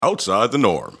Outside the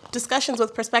norm. Discussions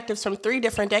with perspectives from 3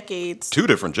 different decades. 2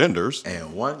 different genders.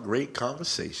 And one great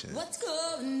conversation. What's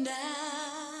going down?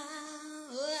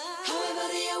 However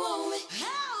do you want me?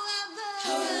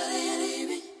 However do you need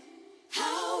me?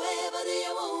 However do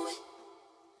you want me?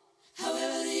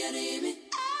 However do you need me?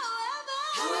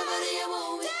 However do you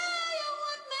want me?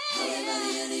 However do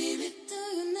you need me?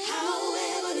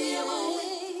 However do you want me?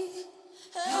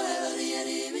 However do you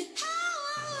need me?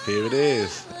 Here it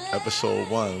is, episode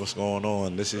 1. What's going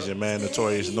on? This is your man,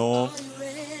 Notorious Norm.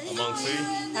 I'm Monk C.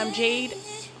 I'm Jade.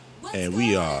 And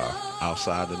we are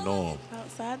Outside the Norm.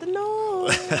 Outside the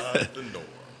norm. Outside the norm.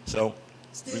 So,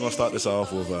 we're going to start this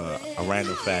off with a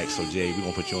random fact. So, Jay, we're going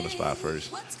to put you on the spot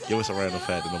first. Give us a random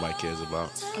fact that nobody cares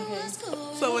about. Okay.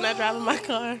 So when I drive in my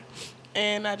car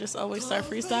and I just always start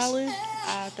freestyling,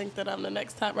 I think that I'm the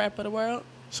next top rapper in the world.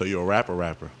 So, you're a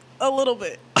rapper? A little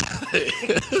bit.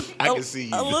 I can see you.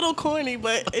 A little corny,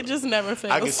 but it just never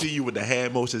fails. I can see you with the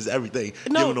hand motions, everything,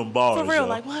 no, giving them bars. for real, yo.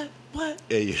 like what?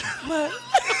 Yeah, yeah. What?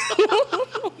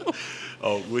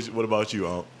 Oh, what about you,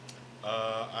 Unc?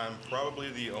 I'm probably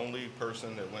the only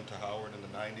person that went to Howard in the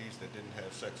 90s that didn't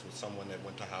have sex with someone that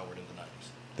went to Howard in the 90s.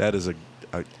 That is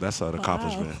that's an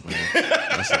accomplishment,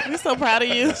 man. We're so proud of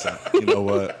you. You know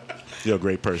what? You're a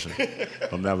great person.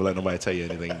 I'll never let nobody tell you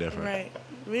anything different. Right.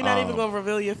 We're not even gonna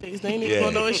reveal your face. They ain't even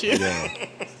gonna know it's you.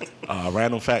 Yeah.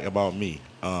 Random fact about me.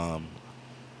 I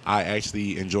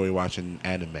actually enjoy watching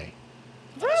anime.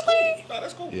 Really? Oh,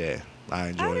 that's cool. Yeah, I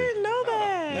enjoy I it. didn't know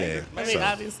that. Yeah. I mean, So,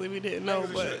 obviously we didn't know,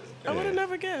 but I would have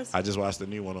never guessed. I just watched the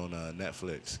new one on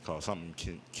Netflix called something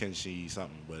Kenshi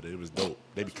something, but it was dope.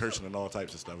 They be cursing and all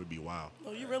types of stuff. It'd be wild.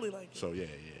 Oh, you really like it. So yeah.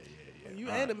 You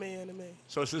All right. anime.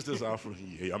 So since this is our first,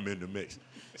 yeah, I'm in the mix.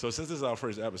 So since this is our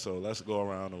first episode, let's go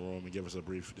around the room and give us a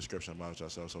brief description about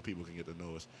yourself so people can get to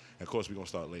know us. And of course, we're gonna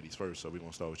start ladies first. So we're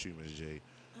gonna start with you, Ms. Jade.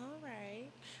 All right.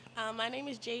 My name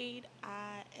is Jade.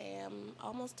 I am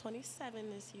almost 27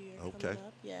 this year. Okay. Coming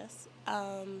up, yes.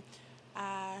 I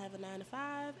have a 9 to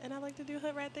 5, and I like to do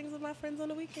hood rat things with my friends on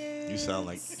the weekends. You sound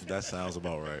like that sounds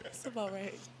about right. It's about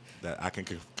right. That I can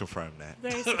confirm that.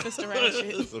 Very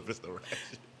sophisticated. Sophisticated.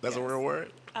 That's a real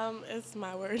word. It's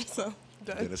my word, so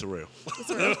done. Then it's a real. It's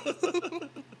real.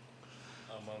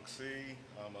 I'm Monk C.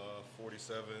 I'm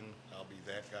 47. I'll be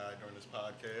that guy during this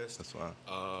podcast. That's fine.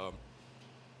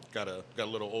 Got a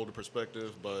little older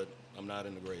perspective, but I'm not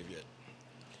in the grave yet.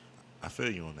 I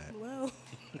feel you on that. Well,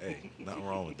 Hey, nothing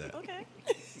wrong with that. okay.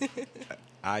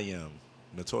 I am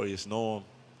Notorious Norm.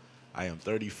 I am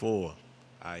 34.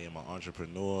 I am an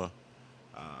entrepreneur,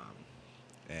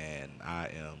 and I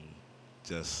am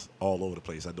just all over the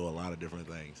place. I do a lot of different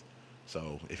things.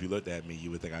 So if you looked at me, you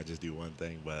would think I just do one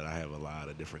thing, but I have a lot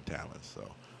of different talents. So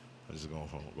I'm just going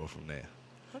to go from there.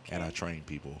 Okay. And I train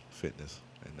people, fitness,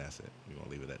 and that's it. We're going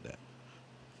to leave it at that.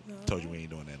 No. Told you we ain't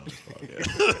doing that on this podcast.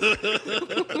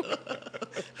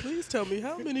 Please tell me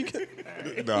how many.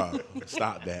 Nah,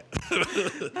 stop that.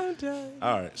 I'm done.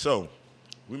 All right, so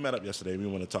we met up yesterday. We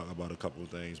want to talk about a couple of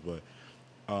things, but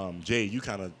Jay,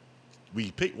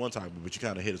 we picked one topic, but you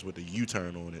kind of hit us with the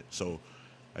U-turn on it. So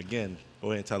again, go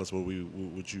ahead and tell us what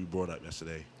you brought up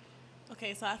yesterday.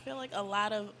 Okay, so I feel like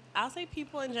I'll say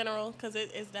people in general, because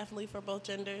it's definitely for both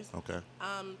genders. Okay.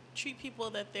 Treat people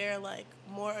that they're like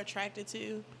more attracted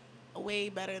to way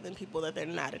better than people that they're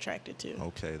not attracted to.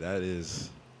 Okay, that is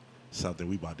something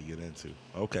we about to get into.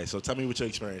 Okay, so tell me what your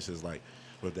experience is like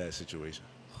with that situation.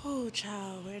 Oh,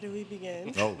 child, where do we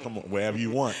begin? Oh, come on, wherever you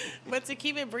want. But to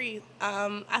keep it brief,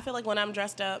 I feel like when I'm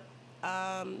dressed up,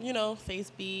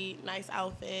 face beat, nice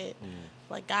outfit,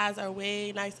 like guys are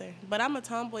way nicer. But I'm a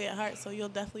tomboy at heart, so you'll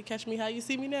definitely catch me how you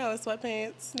see me now in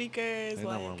sweatpants, sneakers, Ain't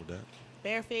nothing wrong with that.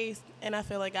 barefaced. And I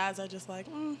feel like guys are just like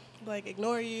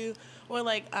ignore you, or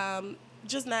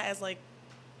just not as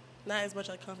much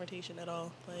like confrontation at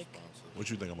all. Like, What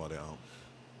you think about that?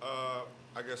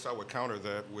 I guess I would counter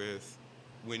that with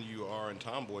when you are in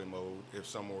tomboy mode, if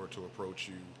someone were to approach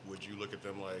you, would you look at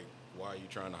them like, why are you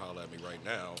trying to holler at me right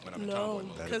now when I'm in no, tomboy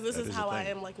mode? because this That is is how the I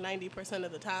thing. am like 90%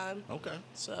 of the time. Okay.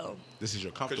 So This is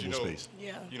your Because comfortable space.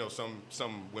 yeah.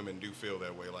 Some women do feel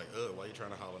that way, like, why are you trying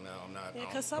to holler now? I'm not. Yeah,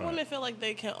 because some Right. women feel like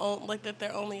they can that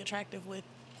they're only attractive with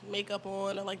makeup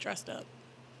on or like dressed up.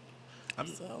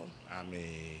 So I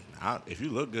mean, if you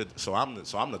look good, so I'm the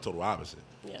total opposite.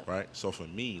 Yeah. Right. So for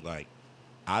me, like,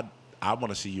 I want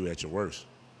to see you at your worst,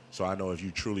 so I know if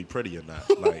you truly pretty or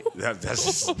not. Like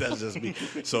that's just me.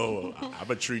 So I'm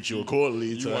gonna treat you accordingly.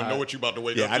 You want to know what you about to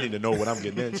wake up Yeah, I to? need to know what I'm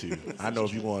getting into. I know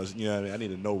if you want, you know what I mean. I need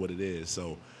to know what it is.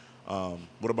 So,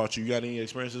 what about you? You got any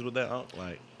experiences with that?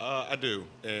 Like, I do,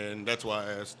 and that's why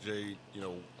I asked Jay.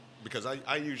 Because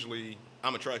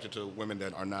I'm attracted to women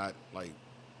that are not like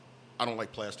I don't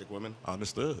like plastic women.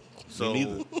 Understood. So Me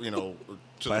neither. you know,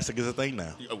 to, Plastic is a thing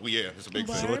now. yeah, it's a big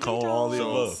thing. Silicone, all the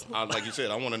above. So, like you said,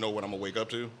 I want to know what I'm gonna wake up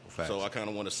to. Facts. So I kind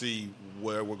of want to see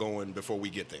where we're going before we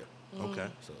get there. Okay.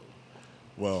 So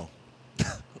Well,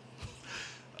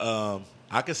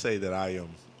 I can say that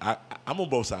I'm on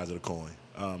both sides of the coin.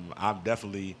 I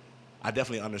definitely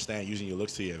understand using your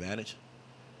looks to your advantage,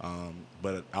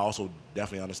 but I also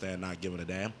definitely understand not giving a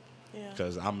damn Yeah.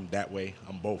 because I'm that way.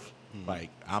 I'm both. Like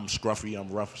I'm scruffy, I'm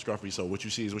rough, scruffy. So what you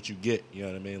see is what you get. You know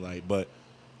what I mean? Like, but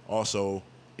also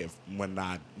when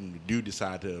I do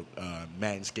decide to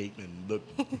manscape and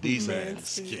look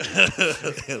decent,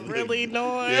 Really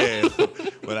knowing. yeah.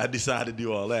 When I decide to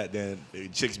do all that, then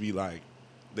chicks be like,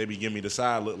 they be giving me the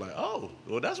side look like, oh,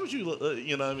 well, that's what you look,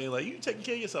 you know what I mean? Like, you taking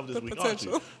care of yourself this The week, aren't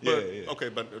you? potential. Yeah, But, yeah. okay,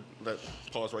 but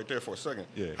pause right there for a second.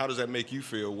 Yeah. How does that make you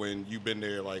feel when you've been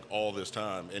there like all this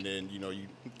time, and then you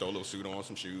throw a little suit on,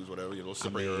 some shoes, whatever, your little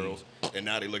slippery girls, and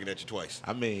now they looking at you twice?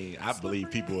 I mean, I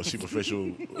believe people are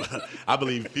superficial. I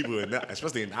believe people,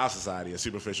 especially in our society, are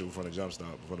superficial from the jump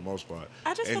start for the most part.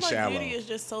 I just feel and like shallow. beauty is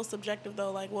just so subjective,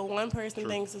 though. Like, what one person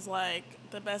thinks is like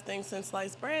the best thing since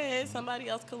sliced bread, somebody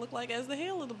else could look like as the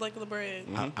heel of the bread.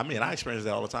 I mean, I experience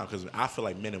that all the time because I feel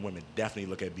like men and women definitely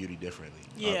look at beauty differently.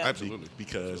 Yeah. Absolutely.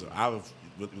 Because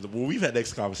when we've had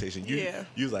this conversation, you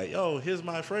was like, "Yo, here's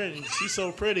my friend. She's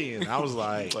so pretty," and I was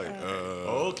like,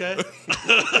 oh, "Okay."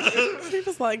 He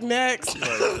was like, next.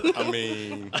 I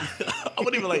mean, I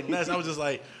wasn't even like next. I was just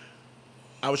like,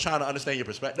 I was trying to understand your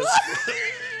perspective.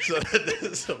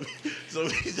 so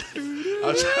I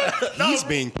was trying, he's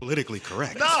being politically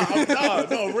correct.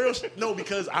 no,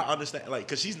 because I understand, like,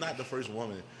 because she's not the first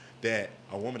woman that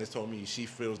a woman has told me she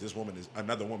feels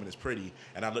another woman is pretty,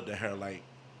 and I looked at her like,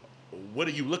 what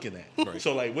are you looking at? Right.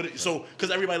 So like,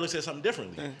 because everybody looks at something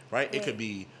differently, right? It could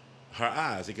be her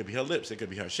eyes, it could be her lips, it could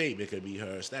be her shape, it could be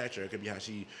her stature, it could be how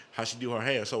she do her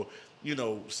hair. So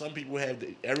some people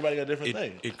everybody got a different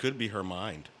thing. It could be her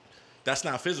mind. That's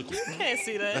not physical. I can't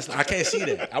see that. I can't see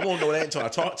that. I won't know that until I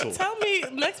talk to her. Tell me,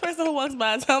 next person who walks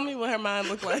by, tell me what her mind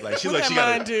look like. Like she what like her she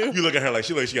mind got do. you look at her like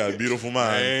she got a beautiful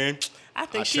mind. Man, I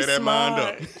think I she's tear that smart.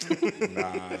 mind up.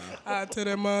 Nah. I tear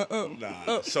that mind up.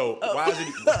 Nah. So why is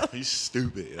it? He's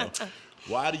stupid. Yo.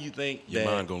 Why do you think Your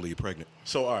that? mind gonna leave pregnant.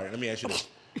 So all right, let me ask you this: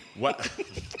 what?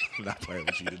 I'm not playing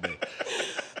with you today.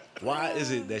 Why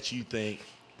is it that you think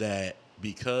that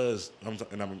because I'm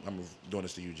doing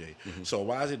this to you, Jay? So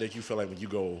why is it that you feel like when you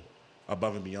go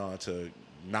above and beyond to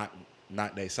knock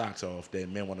their socks off, that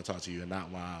men want to talk to you, and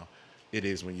not while it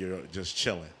is when you're just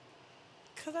chilling?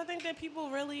 Because I think that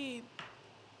people really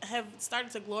have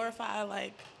started to glorify,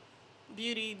 like,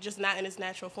 beauty just not in its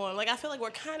natural form. Like, I feel like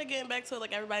we're kind of getting back to it,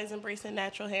 like, everybody's embracing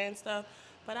natural hair and stuff.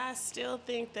 But I still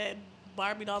think that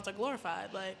Barbie dolls are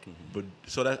glorified. Like, But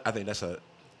so I think that's a.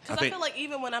 because I feel like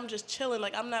even when I'm just chilling,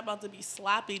 like, I'm not about to be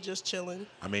sloppy just chilling.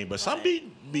 I mean, but some Right.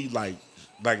 be like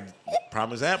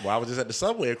prime example. I was just at the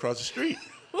subway across the street,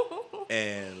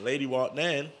 and lady walked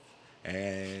in,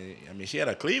 and I mean, she had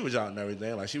her cleavage out and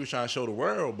everything. Like she was trying to show the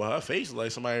world, but her face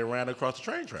like somebody ran across the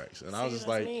train tracks, and I was See, just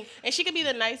that's like, me. And she could be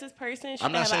the nicest person. She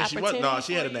I'm could not have an saying she was. No, opportunity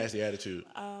she had a for you. nasty attitude.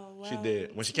 Oh, wow. She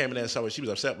did. When she came in there, subway, she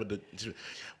was upset with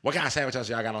what kind of sandwiches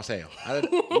y'all got on sale? I said,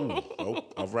 ooh, oh,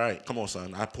 all right, come on,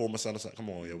 son. I pulled my son aside. Come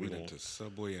on, yeah, we Went going. into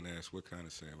Subway and asked what kind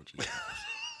of sandwiches.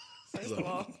 First of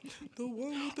all, the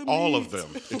one with the All meat. of them.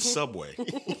 It's Subway.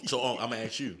 So I'm gonna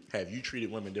ask you: have you treated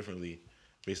women differently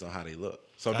based on how they look?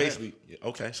 So have. basically,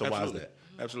 okay. So why is Absolutely. that?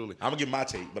 Absolutely. I'm gonna give my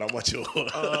take, but I want your.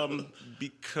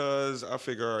 Because I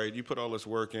figure, all right, you put all this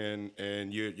work in,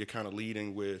 and you're kind of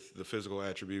leading with the physical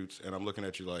attributes, and I'm looking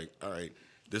at you like, all right,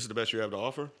 this is the best you have to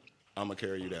offer. I'm gonna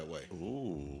carry you that way.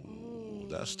 Ooh,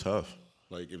 that's tough.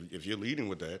 Like if you're leading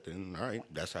with that, then all right,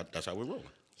 that's how we're rolling.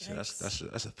 See, that's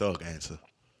a thug answer.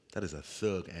 That is a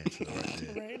thug answer right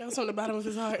there. Right? That was from the bottom of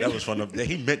his heart. That was from the.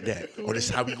 He meant that. Oh, this is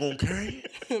how we gonna carry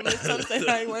it. Like some say,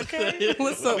 how you want to carry?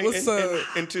 What's up? What's up?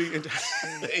 And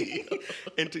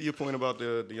to your point about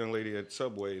the young lady at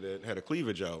Subway that had a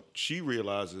cleavage out, she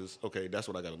realizes, okay, that's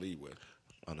what I got to lead with.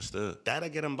 Understood. That I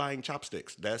get them buying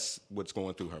chopsticks. That's what's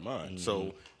going through her mind.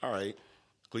 So, all right,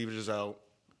 cleavage is out.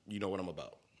 You know what I'm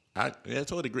about. I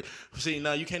totally agree. See,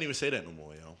 now you can't even say that no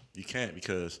more, yo. You can't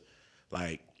because,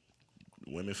 like,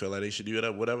 women feel like they should do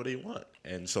whatever they want,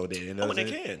 and so they. And they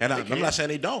can. And They I'm can. not saying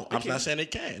they don't. I'm can. not saying they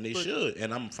can. They should,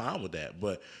 and I'm fine with that.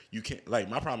 But you can't. Like,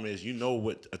 my problem is, you know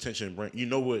what attention bring. You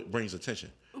know what brings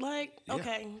attention. Like,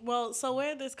 okay, well, so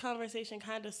where this conversation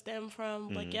kind of stemmed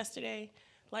from, like yesterday,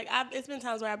 like it's been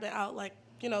times where I've been out, like,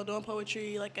 doing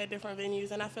poetry, like at different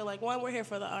venues, and I feel like, one, we're here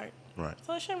for the art. Right.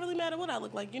 So it shouldn't really matter what I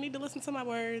look like. You need to listen to my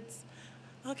words.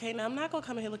 Okay, now I'm not gonna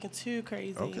come in here looking too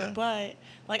crazy, Okay. but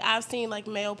like I've seen like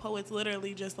male poets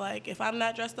literally just like if I'm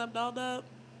not dressed up, dolled up,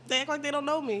 they act like they don't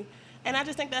know me, and I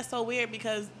just think that's so weird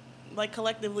because like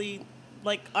collectively,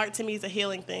 like art to me is a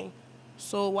healing thing.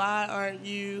 So why aren't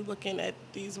you looking at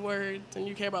these words and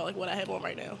you care about like what I have on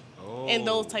right now in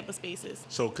those type of spaces?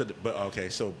 So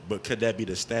but could that be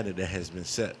the standard that has been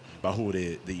set by who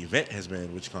the event has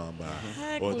been, which come by,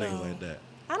 Heck or no. things like that?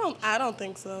 I don't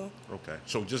think so. Okay,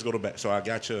 so just go to back. So I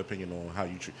got your opinion on how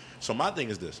you treat. So my thing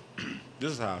is this.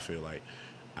 This is how I feel. Like,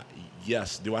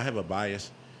 yes, do I have a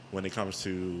bias when it comes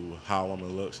to how a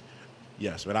woman looks?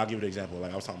 Yes, but I'll give you an example.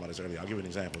 Like I was talking about this earlier. I'll give you an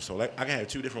example. So like I can have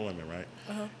two different women,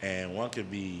 right? And one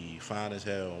could be fine as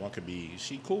hell, and one could be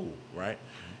she cool, right?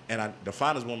 And the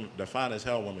fine as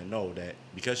hell woman know that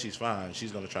because she's fine,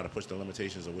 she's gonna try to push the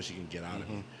limitations of what she can get out of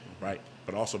me, right?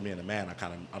 But also being a man, I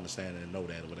kind of understand and know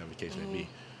that, or whatever the case may be.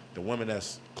 The woman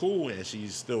that's cool and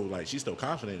she's still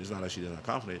confident. It's not like she's not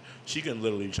confident. She can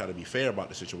literally try to be fair about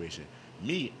the situation.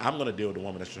 Me, I'm gonna deal with the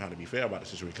woman that's trying to be fair about the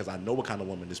situation because I know what kind of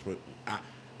woman this.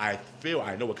 I feel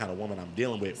I know what kind of woman I'm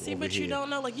dealing with. See, over but you here. don't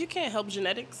know. Like you can't help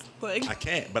genetics. Like I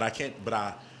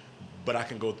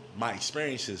can go. My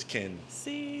experiences can.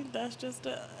 see, that's just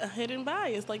a hidden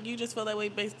bias. Like you just feel that way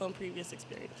based on previous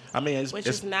experience, I mean, which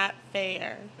is not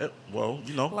fair. well,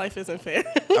 you know, Life isn't fair.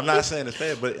 I'm not saying it's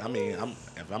fair, but I mean,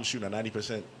 if I'm shooting a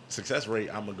 90% success rate,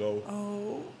 I'm gonna go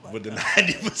Oh, with the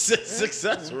 90%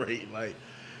 success rate. Like,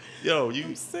 yo, you.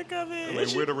 I'm sick of it. I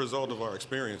mean, we're the result of our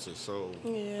experiences, so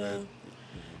Yeah.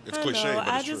 it's I cliche, know. but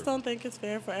I it's just true. don't think it's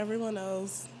fair for everyone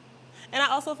else. And I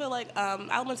also feel like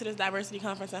I went to this diversity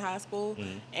conference in high school,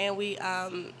 and we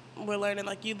were learning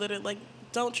like you literally like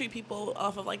don't treat people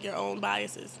off of like your own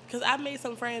biases. Because I've made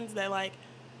some friends that like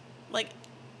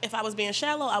if I was being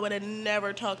shallow, I would have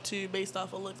never talked to based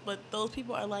off of looks. But those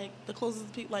people are like the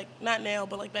closest people, like not now,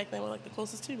 but like back then were like the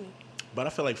closest to me. But I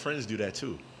feel like friends do that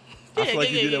too. Yeah, I feel like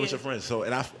yeah, you do yeah, that with yeah. your friends. So,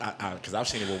 and because I've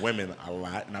seen it with women a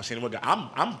lot, and I've seen it with guys. I'm.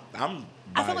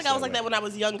 I feel like I was like way. that when I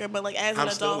was younger, but like as an I'm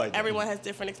still adult, like that. everyone has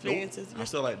different Nope. experiences. I'm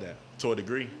still like that to a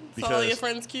degree. So all your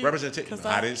friends cute? Representation. 'Cause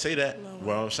I didn't say that. No.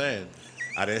 What I'm saying,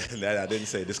 I didn't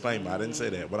say disclaimer. I didn't say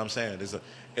that. What I'm saying is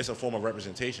it's a form of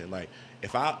representation. Like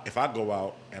if I go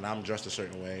out and I'm dressed a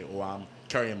certain way or I'm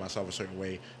carrying myself a certain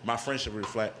way, my friends should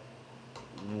reflect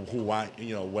who I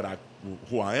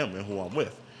am and who I'm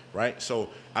with. Right? So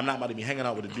I'm not about to be hanging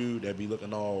out with a dude that be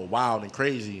looking all wild and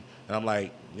crazy, and I'm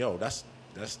like, yo, that's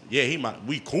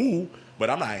we cool, but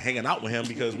I'm not hanging out with him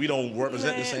because we don't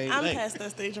represent the Man, same I'm thing. past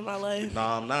that stage of my life. No,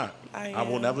 I'm not. I I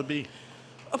will am. never be.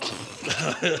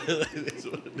 It's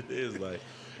what it is. Like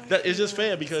that. It's just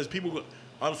fair because people.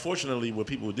 Unfortunately, what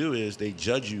people do is they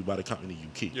judge you by the company you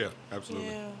keep. Yeah, absolutely.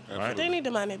 Yeah. Absolutely. They need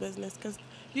to mind their business because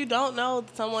you don't know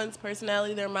someone's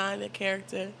personality, their mind, their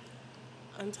character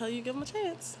until you give them a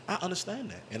chance. I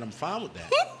understand that, and I'm fine with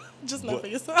that. Just not for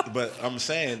yourself. But I'm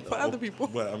saying For other people.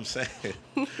 What I'm saying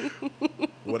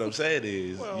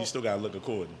is Well, you still gotta look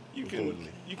accordingly. You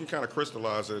can kind of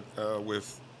crystallize it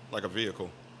with like a vehicle.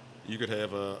 You could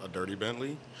have a dirty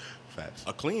Bentley, Facts.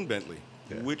 a clean Bentley.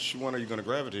 Yeah. Which one are you going to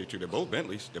gravitate to? They're both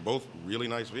Bentleys. They're both really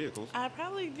nice vehicles. I'd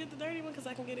probably get the dirty one because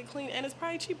I can get it clean and it's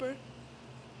probably cheaper.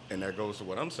 And that goes to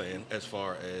what I'm saying as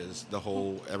far as the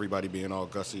whole everybody being all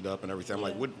gussied up and everything. I'm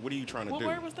like, Yeah. what are you trying to What do?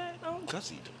 word was that? Oh,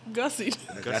 Gussied. Gussy.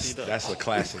 That's a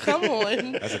classic. Come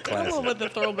on. That's a Come classic. on with the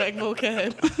throwback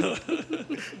vocab.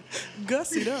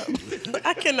 Gussied up.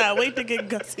 I cannot wait to get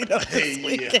gussied up this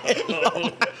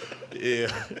weekend.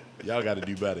 Yeah, y'all got to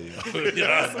do better. Yo. This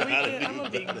weekend, I'm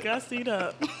going to be gussied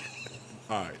up.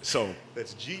 All right, so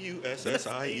That's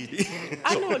Gussied.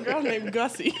 I know a girl named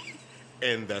Gussie.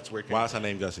 And that's where it came why is her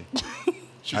name Gussie?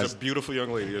 She's a beautiful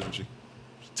young lady, isn't she?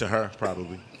 To her,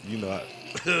 probably. You know,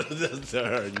 to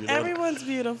her. You know, Everyone's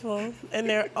beautiful in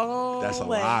their own that's a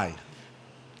way. lie.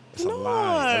 That's a No.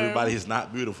 lie. Everybody is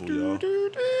not beautiful, yo.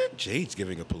 Jade's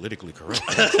giving a politically correct.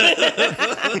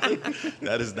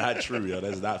 That is not true, yo.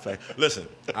 That's not fact. Listen,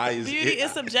 Beauty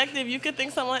is subjective. You could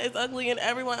think someone is ugly and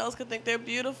everyone else could think they're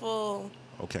beautiful.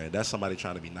 Okay, that's somebody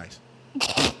trying to be nice.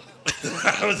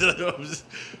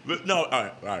 But no, all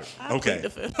right. I plead Okay. the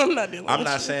fifth. I'm not dealing I'm with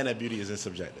not you. saying that beauty isn't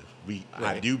subjective. I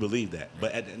Right. do believe that.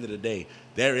 But at the end of the day,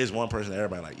 there is one person that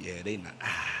everybody like, yeah, they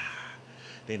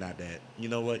not that. You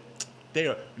know what?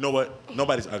 You know what?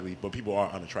 Nobody's ugly, but people are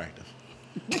unattractive.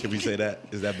 Can we say that?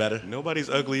 Is that better? Nobody's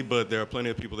ugly, but there are plenty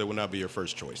of people that would not be your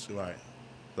first choice. Right.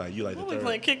 Like you like What, the we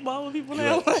third. playing kickball with people You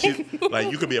now?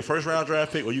 like you could be a first round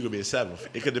draft pick or you could be a seventh.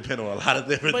 It could depend on a lot of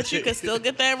different But things. you could still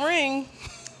get that ring.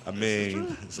 I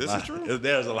mean, This is true.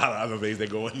 There's a lot of other ways that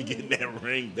go into getting that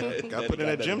ring. Got to put in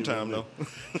that gym time, though.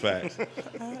 Facts.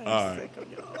 All right.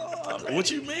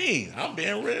 What you mean? I'm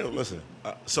being real. Listen.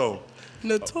 So.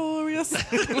 Notorious.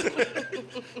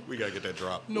 We got to get that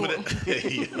drop. No.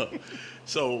 Yeah.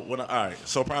 So all right.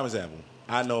 So prime example.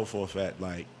 I know for a fact,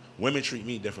 like, women treat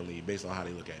me differently based on how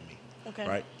they look at me. Okay.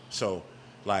 Right. So,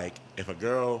 like, if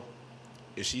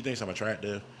she thinks I'm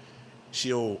attractive,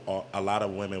 a lot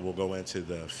of women will go into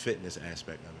the fitness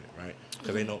aspect of it, right?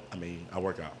 Because they know, I mean, I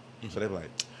work out. So they be like,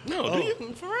 No, do you?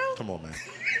 For real? come on,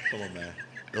 man.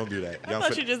 Don't do that. I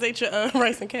thought you just ate your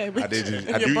rice and cabbage. I did.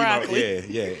 And I your do. broccoli.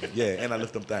 Yeah. And I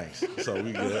lift them things. So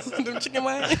we good. Them chicken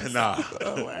wings. Nah,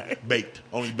 Oh, right. baked.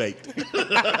 Only baked.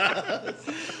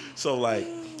 So like,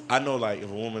 I know like if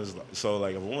a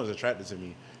woman's attracted to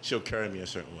me, she'll carry me a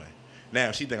certain way. Now,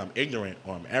 if she think I'm ignorant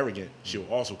or I'm arrogant, she'll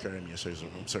also carry me a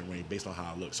certain way based on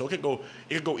how I look. So it could go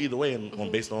either way,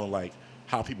 based on like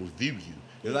how people view you.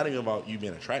 It's not even about you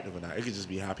being attractive or not. It could just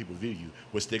be how people view you,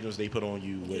 what stigmas they put on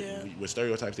you, what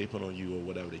stereotypes they put on you, or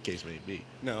whatever the case may be.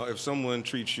 Now, if someone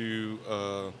treats you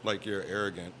like you're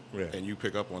arrogant, Yeah. and you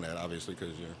pick up on that, obviously,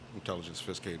 because you're intelligent,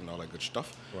 sophisticated, and all that good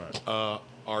stuff, Right.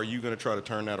 are you going to try to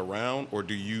turn that around, or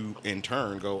do you, in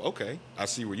turn, go, okay, I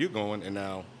see where you're going, and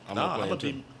now I'm Nah, going I'm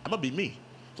to gonna be me.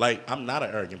 Like, I'm not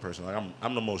an arrogant person. Like,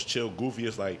 I'm the most chill,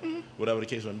 goofiest, like, whatever the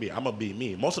case may be. I'm gonna be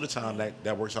me. Most of the time,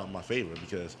 that works out in my favor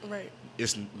because Right.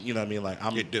 it's, you know what I mean? Like,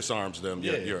 It disarms them.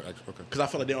 Yeah. You're okay. because I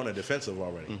feel like they're on the defensive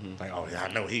already. Like, oh yeah,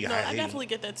 I know he. No, I definitely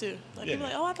get that too. Like, Yeah. people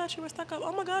like, oh, I thought you were stuck up.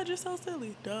 Oh my God, you're so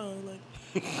silly. Duh.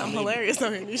 Like, I'm hilarious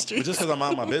out here in these But streets. just because I'm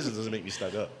out of my business doesn't make me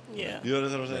stuck up. Yeah. You know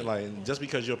what I'm saying? Like, just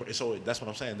because so that's what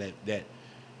I'm saying.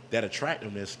 That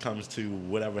attractiveness comes to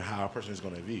whatever how a person is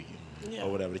going to view you, Yeah.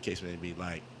 or whatever the case may be.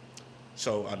 Like,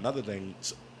 so another thing,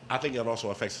 I think it also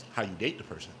affects how you date the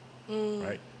person,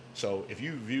 right? So if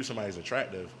you view somebody as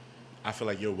attractive, I feel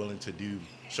like you're willing to do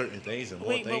certain things and more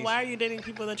Wait, things. but why are you dating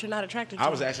people that you're not attracted to?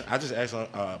 I just asked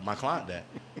my client that.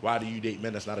 Why do you date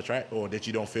men that's not attractive, or that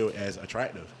you don't feel as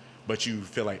attractive, but you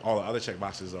feel like all the other check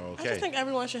boxes are I okay? just think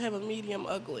everyone should have a medium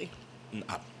ugly.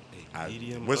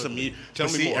 Medium What's ugly. a Tell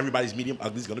me see, more. everybody's medium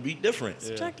ugly is gonna be different.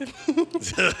 Yeah. Attractive.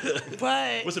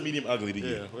 But What's a medium ugly to you?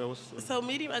 Yeah. Well, what's so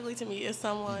medium ugly to me is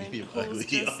someone Medium who's ugly.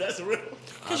 just That's real.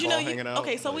 because you eyeball know hanging out,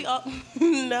 okay, so we like, all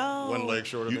no one leg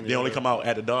shorter than the They only other? come out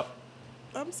at the dark.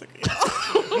 I'm sick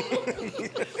of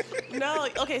y'all. No,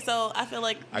 okay, so I feel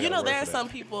like I you got a know word there are for that. some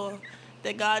people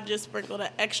that God just sprinkled an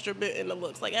extra bit in the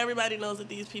looks. Like everybody knows that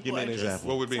these people Give me are an just example.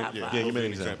 What would be? top Yeah, five. Yeah, what give would me be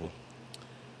an an example.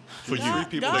 For you. God,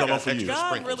 people God, that got for you. extra God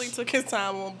sprinkles. really took his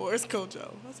time on Boris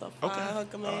Kojo. That's a fine Okay.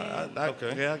 hunk of man.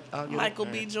 Okay. Yeah, I'll get Michael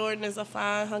it. B. Jordan is a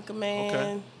fine hunk of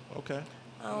man. Okay.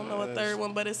 I don't know a third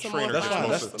one, but it's some more Trainer That's Just fine.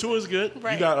 fine. most That's of two is good.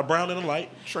 Right. You got a brown and a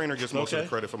light. Trainer gets most of Okay. the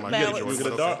credit for my Balance. You Jordan. get a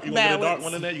but dark. okay. You want to get a dark Balance.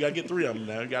 one in there? You got to get three of them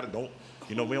now. You got to don't.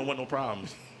 You know we don't want no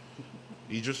problems.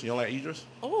 Idris, you don't like Idris?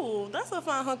 Oh, that's a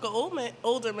fine hunk of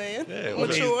older man. Yeah,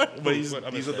 Mature. But he's What, I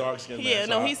a missed that. dark skinned man. Yeah,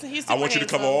 no, so he's I want you super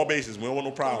to cover handsome. all bases. We don't want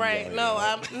no problems. Right. out No,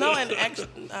 here. no, and actually,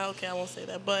 okay, I won't say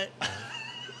that, but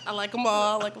I like them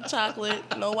all. I like them chocolate.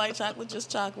 No white chocolate, just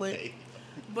chocolate.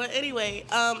 But anyway,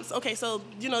 okay, so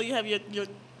you know you have your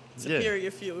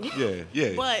superior few.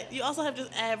 Yeah. But you also have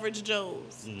just average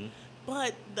Joes.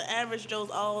 But the average Joes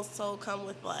also come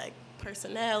with like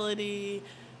personality.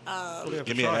 Well, they have to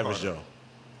Give me an try average harder. Joe.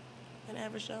 An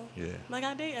average Joe. Yeah. Like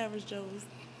I date average Joes.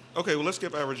 Okay, well, let's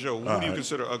skip average Joe. Who do you right.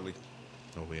 consider ugly?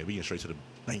 Oh yeah, we get straight to the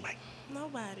bang bang.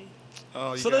 Nobody.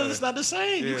 Oh, So then it's not the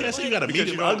same. You Yeah. can't say you got a Because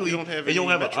medium you don't- ugly you don't have and you don't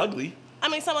any have an metric. ugly. I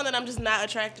mean, someone that I'm just not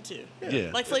attracted to.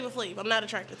 Yeah. Like Flavor Flav, I'm not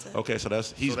attracted to. Okay, so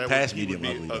he's So that past he would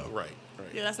medium be, ugly though. Right.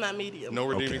 Yeah, that's not medium. No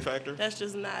redeeming Okay. factor. That's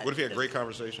just not. What if he had great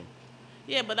conversation?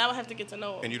 Yeah, but I would have to get to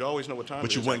know him. And you'd always know what time.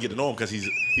 But it you is wouldn't get to know him because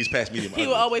he's past medium He ugly.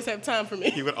 will always have time for me.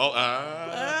 He would.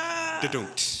 Da-dum.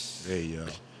 There you go.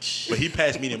 But he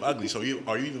passed medium ugly, so are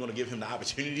you even going to give him the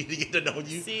opportunity to get to know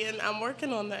you? See, and I'm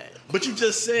working on that. But you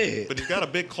just said. But he's got a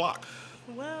big clock.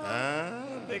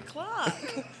 Well, big clock.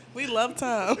 We love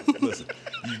time. Listen,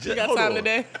 you just got hold time on.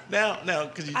 today? Now,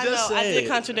 because you I just know, I did said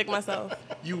contradict myself.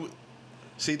 you.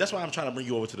 See, that's why I'm trying to bring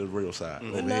you over to the real side.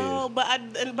 Over No,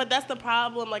 here. but that's the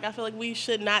problem. Like, I feel like we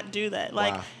should not do that.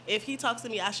 Like, Why? if he talks to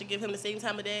me, I should give him the same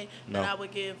time of day No. that I would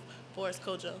give Boris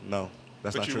Kojo. No,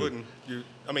 that's But not you true. wouldn't.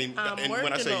 I mean, I'm and when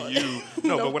I working say on you, it.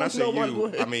 no, No- but when I say no one you,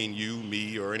 would. I mean you,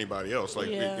 me, or anybody else. Like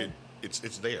Yeah. it's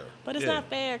there. But it's Yeah. not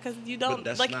fair because you don't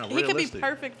that's like. not He could be realistic.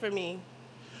 perfect for me.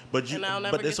 But you, And I'll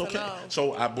never but it's get to okay. know.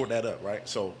 So I brought that up, right?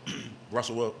 So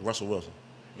Russell Wilson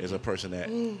is a person that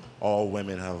all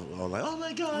women are like, oh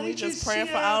my God, We he just praying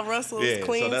for Al Russells.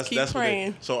 Queens, keep what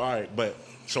praying. so all right,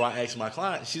 so I asked my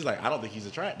client, she's like, I don't think he's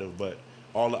attractive, but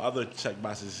all the other check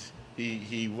boxes,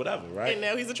 he whatever, right? And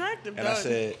now he's attractive. And I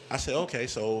said, okay,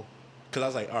 so, because I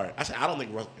was like, all right. I said, I don't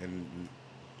think Russell, and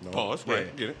no, Pause,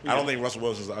 right, get it. I don't think Russell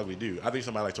Wilson's an ugly dude. I think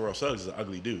somebody like Terrell Suggs is an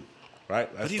ugly dude,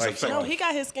 right? That's he's like, effective. No, he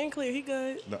got his skin clear. He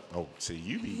good. No, oh, see,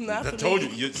 you be. Not I for told me.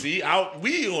 you. See,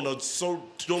 we on a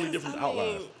totally different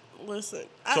outlines. Listen,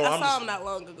 So I I'm saw just- him not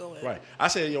long ago. Right. I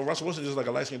said, yo, Russell Wilson is just like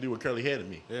a light skinned dude with curly hair to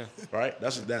me. Yeah. Right?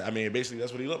 That's that. I mean, basically,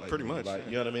 that's what he looked like. Pretty to me. much, Like, yeah.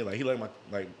 you know what I mean? Like, he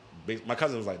like my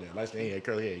cousin was like that. Light skinned hair,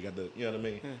 curly hair. You got the, you know what I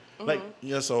mean? Like,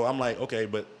 you know, so I'm like, okay,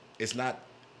 but it's not.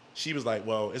 She was like,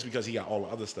 well, it's because he got all the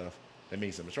other stuff that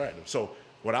makes him attractive. So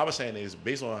what I was saying is,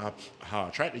 based on how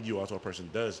attracted you are to a person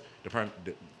does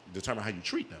determine how you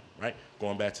treat them, right?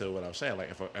 Going back to what I was saying, like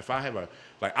if I have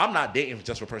I'm not dating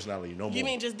just for personality no more. You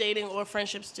mean just dating or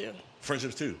friendships too?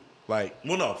 Friendships too. Like,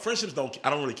 well, no, friendships don't. I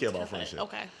don't really care about friendships.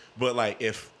 Okay. But like,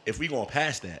 if we going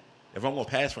past that, if I'm going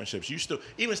past friendships, you still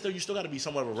got to be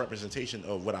somewhat of a representation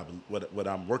of what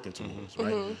I'm working towards,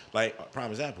 right? Like,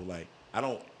 prime example, like I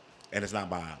don't, and it's not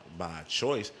by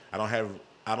choice. I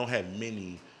don't have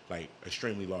many like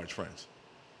extremely large friends,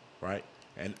 right?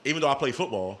 And even though I play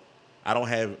football, I don't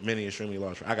have many extremely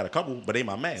large friends. I got a couple, but they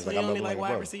my mans. So Like you I love only them like like a wide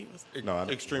brother. receivers? No,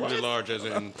 Extremely large, as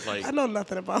in like, I know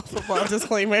nothing about football.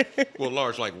 Disclaimer. well,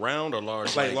 large like round or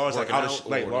large like large, like working out out, of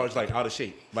like or- large, like out of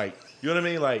shape. Like, you know what I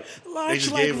mean? Like they Large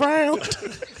just like gave. round.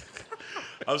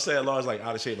 I'm saying large, like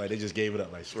out of shape. Like they just gave it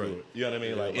up. Like screw Right. it. You know what I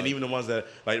mean? Yeah, like, and like- even the ones that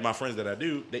like my friends that I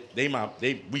do,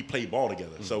 we play ball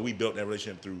together. So we built that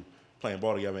relationship through playing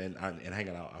ball together and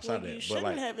hanging out outside Well, you that. But shouldn't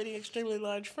like, have any extremely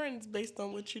large friends based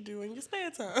on what you do in your spare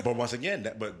time. but once again,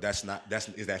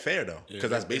 is that fair though? Yeah, Because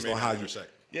that's they based may on not how you. intersect.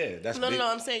 Yeah, that's No, big-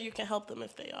 I'm saying you can help them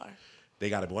if they are. They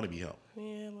gotta want to be helped.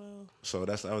 Yeah, well, So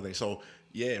that's the other thing. So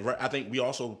yeah, I think we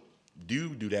also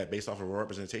do that based off of a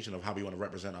representation of how we want to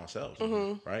represent ourselves,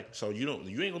 right? So you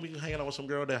ain't gonna be hanging out with some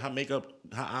girl that her makeup,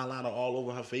 her eyeliner all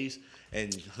over her face,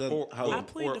 and her, I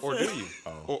plead the or do fifth.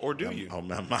 you? Or do you? Oh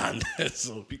my mind.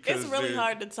 So Because it's really they're-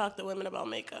 hard to talk to women about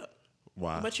makeup.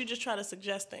 why? But you just try to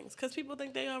suggest things because people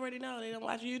think they already know. They don't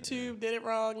watch YouTube, did it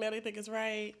wrong, now they think it's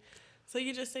right. So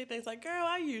you just say things like, "Girl,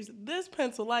 I use this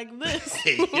pencil like this."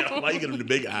 Hey, yo, why you get them the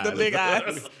big eyes? The big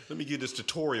eyes. Let me give this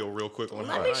tutorial real quick on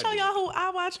how Let me I show do y'all who I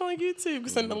watch on YouTube.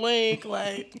 Send the link,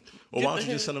 like. Or why don't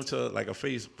you just send them to like a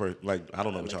face, like I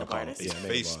don't know what y'all makeup call it. artist? Yeah,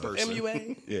 Face name bar. person.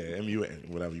 MUA? Yeah, MUA,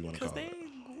 whatever you want to Because call they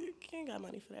it. you can't got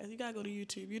money for that. You gotta go to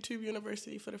YouTube. YouTube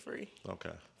University for the free.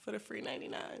 Okay. For the free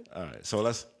 99. All right, so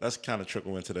let's kind of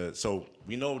trickle into the. So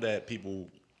we know that people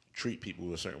treat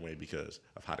people a certain way because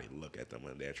of how they look at them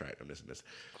when they attract them. This and this.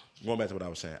 Going back to what I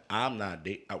was saying, I'm not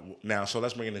now. So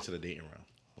let's bring it into the dating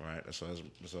realm, right?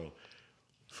 So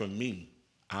for me,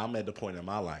 I'm at the point in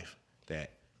my life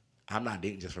that I'm not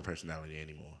dating just for personality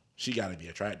anymore. She got to be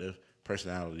attractive,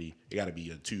 personality. It got to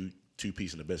be a two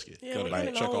piece in the biscuit. Yeah, Gotta we're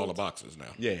getting check all old. the boxes now.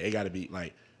 Yeah, it got to be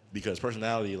like because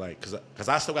personality, like, cause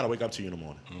I still got to wake up to you in the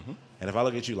morning, and if I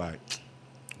look at you like,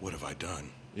 What have I done?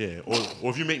 yeah, or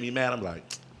if you make me mad, I'm like,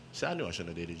 see, I knew I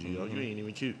shouldn't have dated you. Yo. You ain't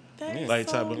even cute. That's Like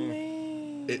so type of.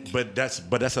 mean. But that's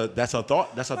a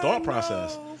thought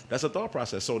process. know. That's a thought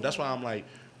process. So that's why I'm like,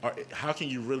 how can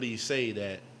you really say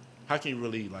that? How can you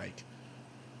really like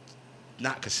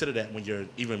not consider that when you're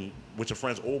even with your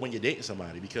friends or when you're dating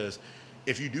somebody? Because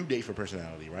if you do date for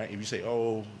personality, right? If you say,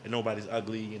 oh, nobody's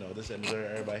ugly, you know, this and the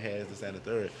third, everybody has this and the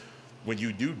third. When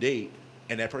you do date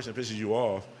and that person pisses you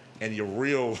off and you're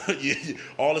real,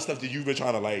 all the stuff that you've been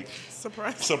trying to like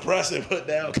Surprise. suppress and put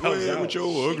down comes Yeah, out. with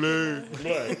your ugly.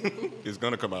 Right. It's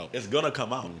gonna come out. It's gonna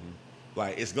come out.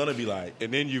 Like it's gonna be like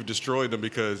And then you've destroyed them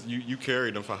because you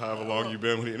carried them for however long you've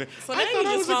been with it. So I now thought you I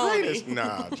just was the phony. greatest.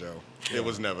 Nah, Joe. It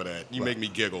was never that. You make me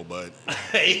giggle, but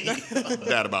hey.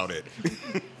 that about it.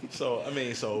 So I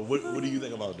mean, what do you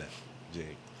think about that,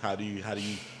 Jay? How do you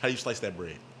slice that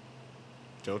bread?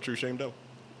 Tell true, shame dough.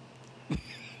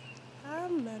 I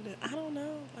don't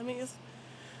know. I mean,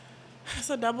 it's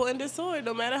a double-ended sword.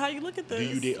 No matter how you look at this. Do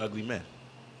you date ugly men?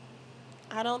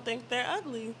 I don't think they're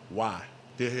ugly. Why?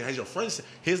 Has your friends?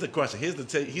 Here's the question. Here's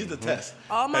the test.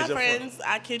 All my Has your friends,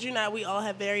 I kid you not, we all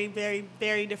have very, very,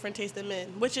 very different taste in men,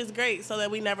 which is great, so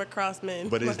that we never cross men.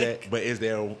 But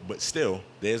still,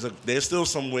 there's still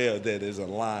somewhere that there's a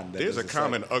line. There's a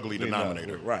common ugly between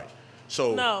denominator. right?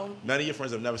 So No. none of your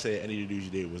friends have never said any of the dudes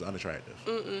you dated was unattractive.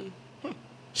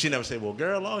 She never said, "Well,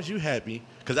 girl, as long as you happy,"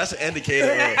 because that's an indicator.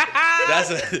 That's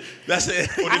a.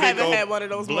 I haven't had one of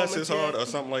those Bless moments his heart yet. or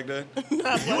something like that.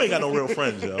 You ain't got no real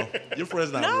friends, yo. Your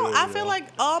friends not No, real. I yo. feel like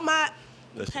all my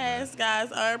Listen, past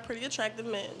guys are pretty attractive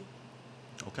men.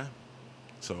 Okay.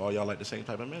 So all y'all like the same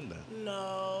type of men then?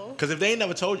 No. Because if they ain't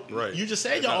never told you, Right. you just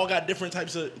said y'all all got different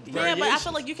types of Yeah, variations. but I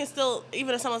feel like you can still,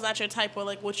 even if someone's not your type or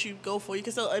like what you go for, you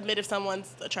can still admit if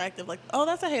someone's attractive. Like, oh,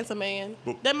 that's a handsome man.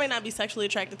 But- That may not be sexually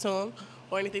attracted to him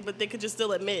or anything, but they could just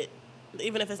still admit,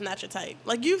 even if it's not your type.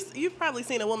 Like you've probably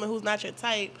seen a woman who's not your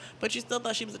type, but you still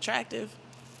thought she was attractive.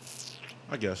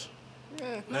 I guess.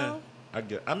 No, I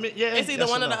guess. I mean, yeah. it's either yes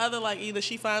one or and the no. other. Like either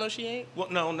she fine or she ain't. Well,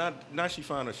 no, not she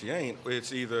fine or she ain't.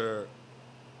 It's either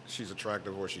she's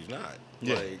attractive or she's not.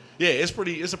 Yeah, Like, yeah. It's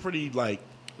a pretty like.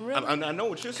 Really? I know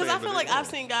what you're Because saying. I feel but like it- I've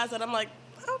seen guys that I'm like,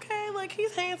 okay, like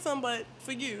he's handsome, but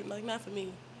for you, like not for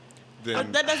me.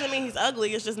 Then, That doesn't mean he's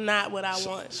ugly. It's just not what I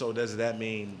want. So does that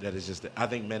mean that it's just? I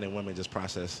think men and women just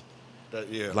process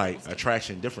yeah. like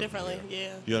attraction differently. Differently,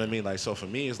 yeah. You know what I mean? Like, so for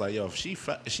me, it's like, yo, if she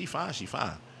fine, she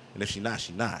fine, and if she not,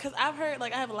 she not. Because I've heard,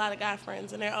 like, I have a lot of guy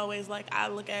friends, and they're always like, I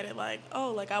look at it like,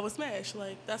 oh, like I was smashed.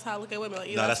 Like, that's how I look at women. Like,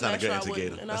 either No, I that's not a smash good or I wouldn't.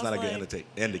 indicator. And That's I not a was good like,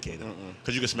 indicator.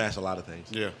 Because you can smash a lot of things.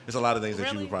 Yeah. There's a lot of things that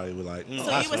you Really? would probably be like, So I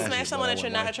you would smashed smash it, someone but I that you're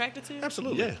wouldn't not like attracted to?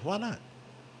 Absolutely. Yeah, why not?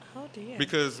 Oh, dear.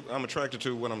 Because I'm attracted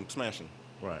to what I'm smashing.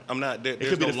 Right. I'm not. There's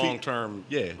could be no the fe- long term.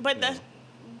 Yeah. But that's,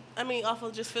 I mean, off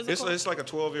of just physical. It's like a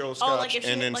 12-year-old Oh, scotch like if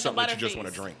she and then like a something that you just Butterface. want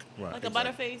to drink. Right. Like a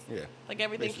Exactly. Butterface? Yeah. Like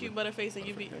everything Basically. cute Butterface, and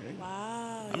you be,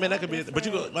 wow. I mean, that y'all could be, but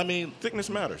you different. go, I mean, Thickness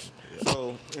matters.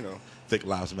 So, thick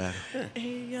lives matter.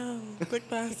 Hey, yo, quick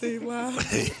thighs save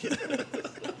lives.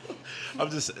 I'm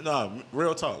just, no,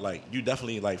 real talk. Like, you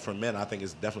definitely, like, for men, I think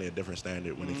it's definitely a different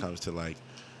standard when Mm-hmm. it comes to, like,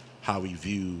 how we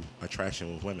view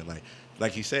attraction with women.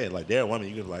 Like you said, like, there are women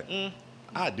you can be like,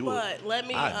 I do it. But let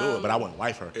me, I do it, but I wouldn't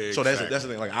wife her. So that's the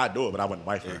thing. Like, I do it, but I wouldn't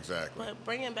wife her. exactly. But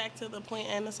bringing back to the point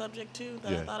and the subject too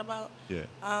that I Yeah. thought about. Yeah.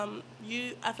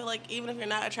 I feel like even if you're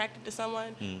not attracted to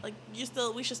someone, Mm. like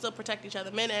we should still protect each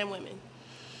other, men and women.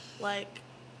 Like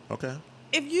Okay.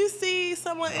 if you see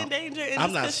someone in danger and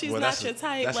just because she's not your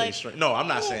type, that's like extreme. No, I'm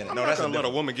not saying that. I'm No, not that's gonna let a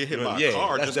different- woman get hit by a Yeah,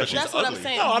 car just because she's that's what I'm ugly.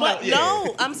 saying. No, I'm but not- yeah.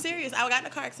 no, I'm serious. I got in a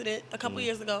car accident a couple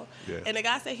years ago, Yeah. and the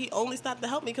guy said he only stopped to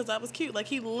help me because I was cute. Like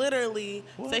he literally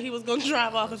said he was gonna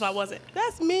drive off if I wasn't.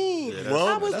 That's me. Yeah, Well,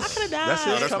 I could have that's died.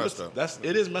 his that's cover- messed up.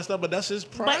 It is messed up, but that's his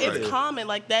but prerogative. it's common.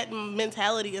 Like that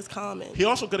mentality is common. He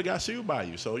also could have got sued by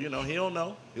you, so he don't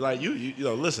know. Like you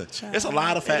know, listen, it's a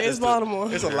lot of It factors. is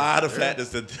Baltimore. It's a lot of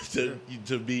factors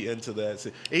to be into that.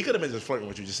 He could have been just flirting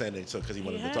with you, just saying that because he He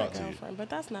wanted to had talk a to you. girlfriend, but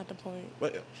that's not the point.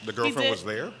 But The He girlfriend did- was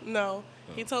there, No,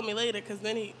 he told me later because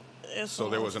then he. it's so a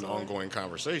there long was an story. ongoing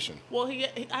conversation. Well, I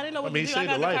didn't know what mean, to he do. I saved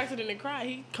got in a the car life. accident and cried.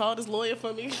 He called his lawyer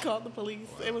for me. He called the police.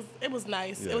 It was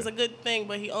nice. Yeah. It was a good thing,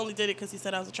 but he only did it because he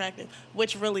said I was attractive,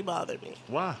 which really bothered me.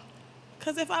 why?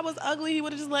 Because if I was ugly, he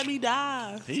would have just let me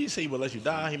die. He didn't say he would let you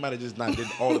die. He might have just not did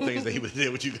all the things that he would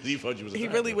did with you because he thought you was. He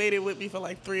attractive. really waited with me for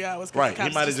like 3 hours. 'cause Right. the He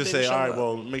cops might have just didn't said, show "All right, up.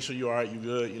 well, make sure you all right. You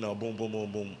good? You know, boom, boom,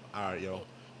 boom, boom. All right, yo,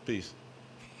 peace."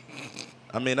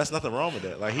 I mean, that's nothing wrong with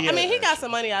that. Like I mean, he got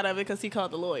some money out of it because he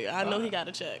called the lawyer. I know he got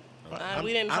a check. Right.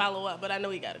 We didn't I'm- follow up, but I know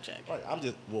he got a check. Right,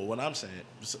 what I'm saying,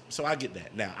 so I get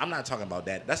that. Now, I'm not talking about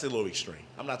that. That's a little extreme.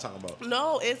 I'm not talking about.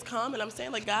 No, it's common. I'm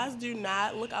saying like guys do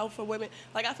not look out for women.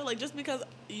 Like I feel like just because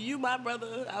you my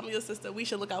brother, I'm your sister, we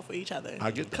should look out for each other.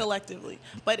 I get that. Collectively.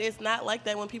 But it's not like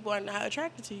that when people are not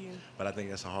attracted to you. But I think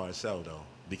that's a hard sell, though,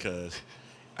 because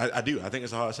I do. I think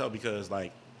it's a hard sell because,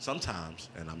 like, sometimes,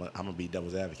 and I'm gonna be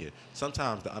devil's advocate.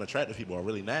 Sometimes the unattractive people are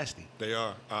really nasty, They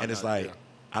are, and it's yeah. like,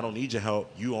 I don't need your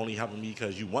help. You only helping me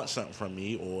because you want something from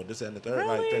me, or this that, and the third.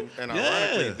 Like, Really? And yeah.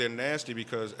 ironically, they're nasty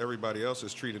because everybody else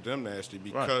has treated them nasty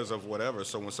because of whatever.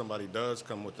 So when somebody does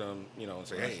come with them, and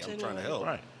say, "Hey, I'm trying to help,"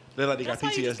 Right. They're like they That's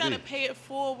got why you just PTSD, gotta pay it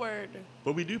forward.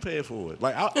 but we do pay it forward.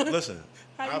 Like, listen.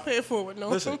 How you pay it forward? No.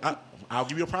 Listen, I'll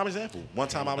give you a prime example. One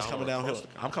time I was coming down across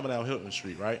Hilton. I'm coming down Hilton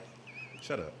Street, right?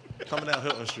 Shut up. Coming down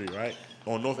Hilton Street, right?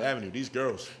 On North Avenue. These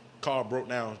girls, car broke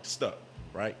down, stuck,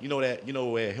 right? You know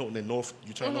where Hilton and North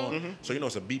you turn on? So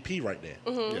it's a BP right there.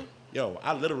 Yeah. Yo,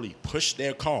 I literally pushed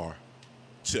their car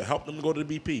to help them go to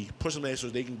the BP, push them there so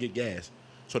they can get gas.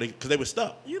 Because they were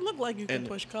stuck. You look like you can And-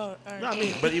 push car. All right. No, I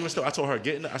mean, but even still, I told her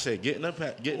get in the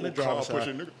driver's car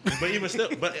side. pushing But even still,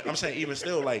 I'm saying even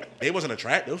still, like they wasn't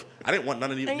attractive. I didn't want none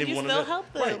of them. And they you wanted still to-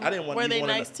 helped them. Right, I didn't want. Were neither they one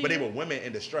of nice them, to but you? they were women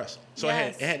in distress, so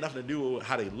Yes. it had nothing to do with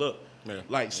how they look. Yeah.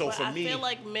 Like so But for I me, feel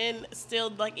like men still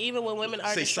like even when women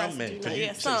are say distressed, some men. do Cause not- you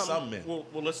yeah, say some men. Well,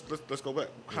 let's go back.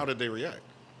 How did they react?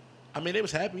 I mean, they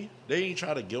was happy. They ain't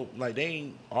try to guilt. Like they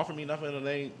ain't offer me nothing. And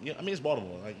they, I mean, it's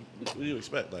Baltimore. Like, what do you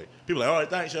expect? Like people like, all right,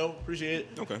 thanks, yo, appreciate it.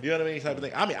 Okay. You know what I mean? Type of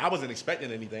thing. I mean, I wasn't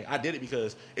expecting anything. I did it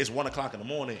because it's 1 o'clock in the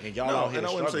morning and y'all No, out here and I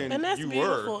wasn't struggling. saying- And that's You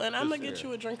beautiful. were. And I'm gonna Just- get yeah.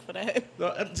 you a drink for that.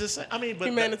 No, I'm just saying. I mean, but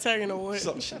Humanitarian award.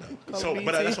 So shut up. Call So, it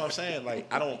but BT. that's what I'm saying.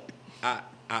 Like, I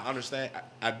I understand.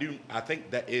 I do. I think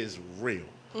that is real.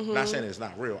 Mm-hmm. Not saying it's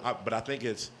not real, but I think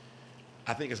it's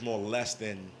more less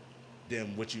than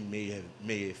what you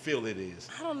may feel it is.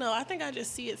 I don't know. I think I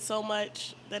just see it so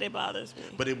much that it bothers me.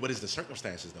 But what is the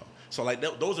circumstances though? So like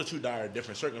those are two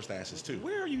different circumstances too.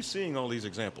 Where are you seeing all these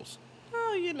examples?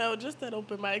 Oh, just at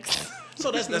open mics.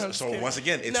 So that's No, I'm just so kidding. once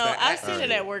again, it's no. that I've act- seen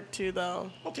it at work too, though.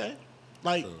 Okay,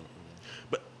 like,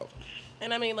 but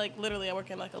And I mean, like literally, I work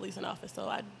in like a leasing office, so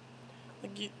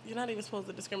you're not even supposed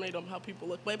to discriminate on how people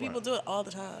look, but people Right. do it all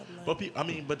the time.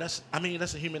 Like, but that's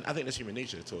a human. I think that's human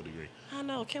nature to a degree. I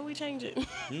know. Can we change it?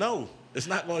 No, it's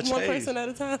not going to change. One person at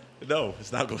a time. No,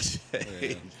 it's not going to change.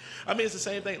 Yeah. I mean, it's the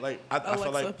same thing. Like I Alexa,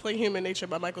 feel like, play "Human Nature"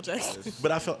 by Michael Jackson.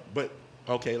 but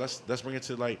okay, let's bring it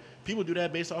to like people do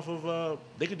that based off of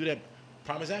they could do that.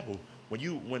 Prime example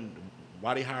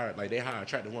why they hire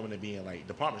attractive women to be in like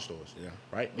department stores. Yeah.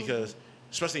 Right. Because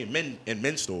especially in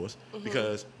men's stores,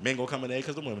 because men gonna come in there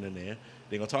because the women in there.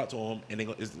 They gonna talk to them,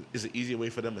 and it's an easier way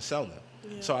for them to sell them.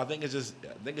 Yeah. So I think it's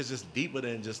just deeper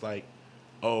than just like,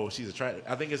 oh, she's attractive.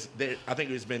 I think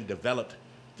it's been developed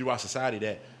through our society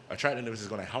that attractiveness is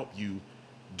gonna help you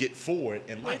get forward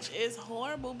in life. Which is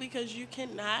horrible because you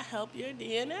cannot help your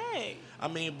DNA. I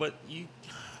mean, but you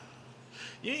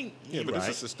ain't. Yeah, you but right.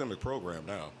 it's a systemic program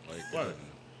now. Like, Right.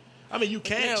 I mean, you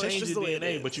can't now it's change just your the way it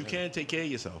DNA, is. but you can take care of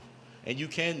yourself, and you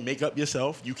can make up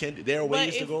yourself. There are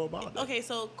ways to go about it. Okay,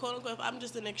 so quote unquote, if I'm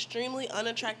just an extremely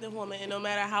unattractive woman, and no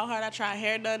matter how hard I try,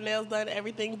 hair done, nails done,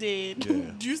 everything did,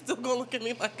 Yeah. you still gonna look at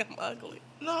me like I'm ugly,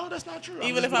 No, that's not true.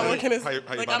 even if just I'm saying, looking as how your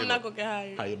like body I'm not look? gonna get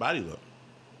how hired. your body look.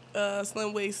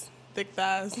 Slim waist, thick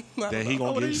thighs. I don't Then he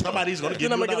know. gonna give somebody's gonna give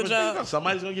Then you I'ma an get a opportunity. job.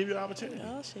 Somebody's gonna give you an opportunity.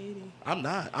 Y'all shady. I'm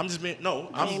not. I'm just being I'm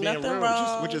Ain't being nothing real.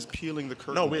 wrong. we're just peeling the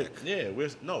curtain No, back.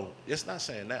 it's not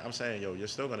saying that. I'm saying, you're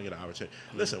still gonna get an opportunity.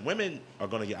 Listen, women are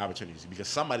gonna get opportunities because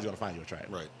somebody's gonna find you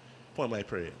attractive. Right. Point blank,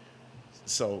 period.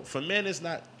 So for men, it's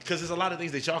not because there's a lot of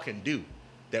things that y'all can do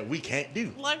that we can't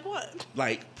do. Like what?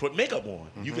 Like put makeup on.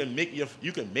 You can make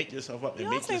yourself up and Y'all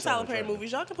make seen yourself Tyler Perry attractive.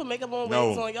 movies. Y'all can put makeup on, No,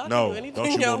 wigs on. Y'all no, can do anything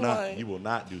don't you y'all will not. want. You will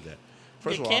not do that.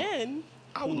 First You of all, can.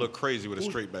 I would look crazy with a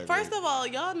straight back. First wig. of all,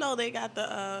 y'all know they got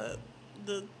the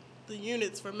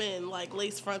units for men, like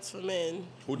lace fronts for men.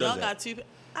 Who does y'all that? got two.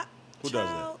 Who does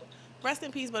that? Rest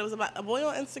in peace, but it was about a boy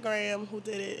on Instagram who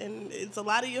did it, and it's a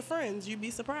lot of your friends. You'd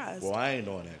be surprised. well, I ain't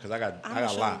doing that because I got I'ma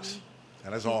show locks, you.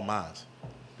 and that's all mine.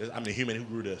 I'm the human who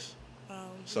grew this.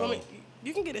 So- I mean,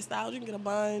 you can get it styled. You can get a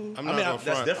bun. I'm I not mean, gonna that's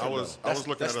front. I different, was though. I was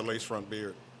looking at That's- a lace front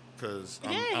beard because Yeah,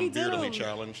 I'm he did beardily 'em.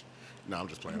 challenged. No, I'm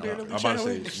just playing. Beardily I'm about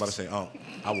to say,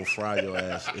 I will fry your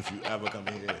ass if you ever come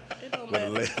in here It don't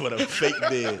with a fake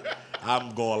beard.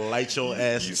 I'm gonna light your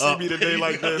ass You up. see me today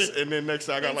like this, and then next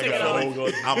time I got like Take a it off.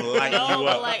 Philly. I'm lighting No, you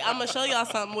but up. like I'm gonna show y'all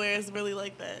something where it's really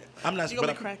like that. I'm not. You gonna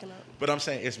but be cracking up. But I'm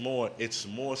saying it's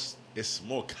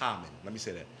more common. Let me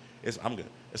say that. I'm good.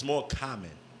 It's more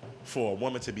common for a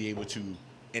woman to be able to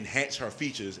enhance her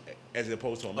features as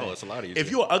opposed to a man. it's a lot easier. If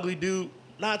you're an ugly dude,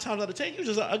 9 times out of 10, you're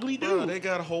just an ugly dude. Bro, they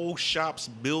got whole shops,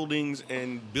 buildings,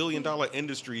 and billion-dollar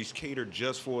industries catered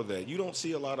just for that. You don't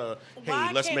see a lot of, hey,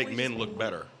 Why let's can't make we men just look be-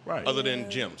 better. Right. Other than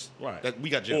Yeah. gyms. Right. We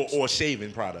got gyms. or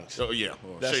shaving products. Oh, yeah.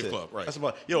 Or That's Shave it. Club, right. That's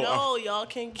about No, y'all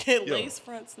can get Yo. lace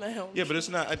fronts now. Yeah, but it's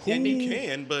not, and you Who-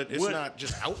 can, but it's what- not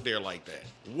just out there like that.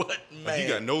 what Like, man? you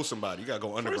got to know somebody. You got to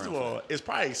go underground. First of for all, that. it's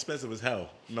probably expensive as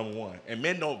hell. Number one, and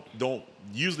men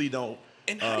usually don't.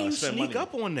 And how do you spend sneak money.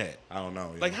 up on that? I don't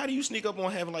know. Like, how do you sneak up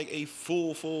on having like a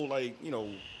full, like,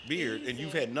 beard, and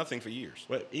you've had nothing for years?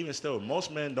 But even still,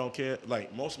 most men don't care.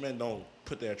 Like most men don't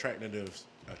put their attractiveness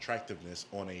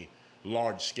on a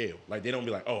large scale. Like they don't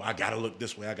be like, oh, I gotta look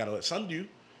this way. I gotta look. Some do,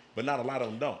 but not a lot of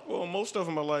them don't. Well, most of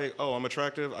them are like, oh, I'm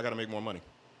attractive. I got to make more money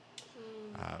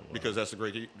Well, because that's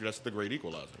the great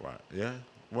equalizer. right. Yeah.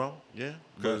 Well, yeah.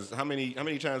 Because how many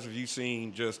times have you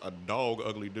seen just a dog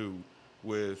ugly dude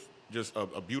with just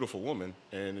a beautiful woman,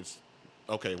 and it's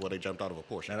okay? Well, they jumped out of a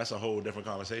Porsche. Now that's a whole different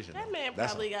conversation. That though. man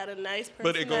That's probably got a nice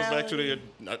But personality. it goes back to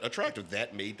the attractive.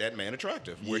 That made that man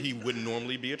attractive, where he wouldn't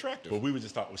normally be attractive. But we were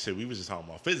just talking. Shit, we was just talking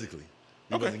about physically.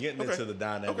 We wasn't getting into the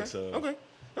dynamics of. Okay.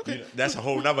 You know, that's a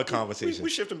whole nother conversation. We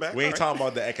shifting back. We ain't All right. talking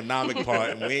about the economic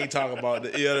part, and we ain't talking about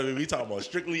the. You know what I mean? We talking about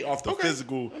strictly off the Okay.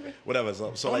 physical, whatever.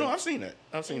 So Oh like, no, I've seen that.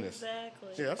 I've seen this. Exactly.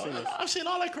 Yeah, I've seen this. I've seen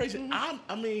all that crazy.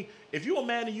 I mean, if you're a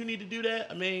man and you need to do that,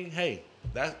 I mean, hey,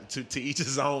 that's to each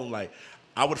his own. Like,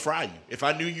 I would fry you if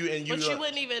I knew you and you. But you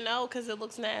wouldn't even know because it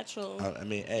looks natural. I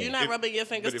mean, hey, You're not if- rubbing your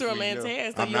fingers but if through a we man's know-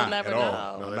 hair, so I'm you'll not never at all.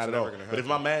 know. No, I'm that's not at never all. gonna But if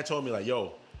my man told me like,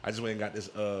 yo, I just went and got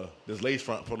this lace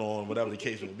front put on, whatever the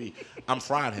case may be, I'm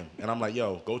frying him, and I'm like,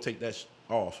 yo, go take that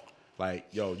off. Like,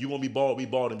 yo, you want to be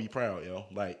bald and be proud, yo.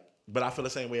 Like, but I feel the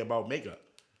same way about makeup.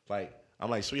 Like, I'm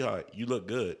like, sweetheart, you look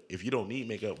good. If you don't need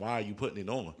makeup, why are you putting it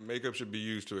on? Makeup should be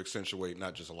used to accentuate,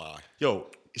 not just lie. Yo,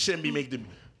 it shouldn't be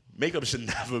makeup should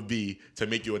never be to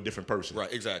make you a different person.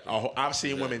 Right, exactly. I've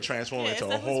seen women transform Yeah, it's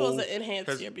into a definitely whole. supposed to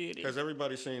enhance your beauty. Has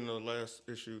everybody seen the last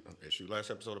last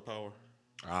episode of Power?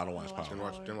 I don't watch I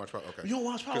Power. don't Didn't watch Power. Okay. You don't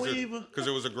watch Power either? Because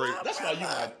it was a great. That's why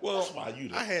you. Well, that's why you.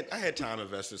 I had time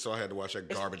invested, so I had to watch that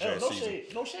garbage ass no season. shade,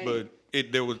 no shade.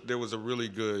 But there was a really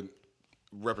good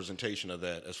representation of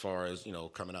that as far as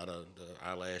coming out of the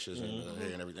eyelashes and the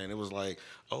hair and everything. And it was like,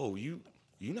 oh, you're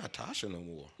not Tasha no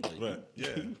more. Like, Right. Yeah.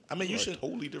 I mean, you you're a should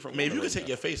totally different. I mean, if you woman could take right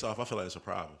your face off, I feel like it's a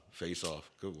problem. now. Face off,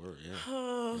 good word.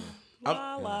 Yeah.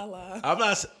 La la la. I'm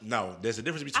not. No, there's a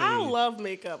difference between. I love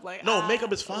makeup. Like No, I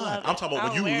makeup is fine. love I'm it. talking about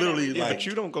I when you wear it literally, every Yeah, day. but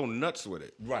you don't go nuts with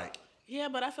it. Right. Yeah,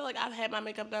 but I feel like I've had my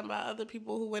makeup done by other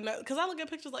people who went because I look at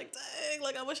pictures like, dang,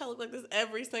 like I wish I looked like this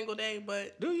every single day.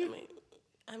 But Do you?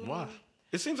 I mean, Why?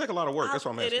 It seems like a lot of work. That's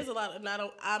what I'm asking. It is a lot.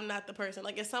 I'm not the person.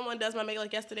 Like if someone does my makeup,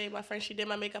 like yesterday, my friend she did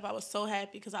my makeup. I was so happy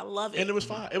because I love it. And it was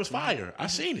fire. It was fire. I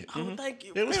seen it. Oh, thank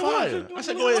you. It was Man, what fire. was it? I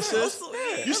said, What go ahead, was it? sis.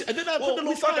 Yeah. You said, and then I put the we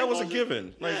little thought fire that was a emoji.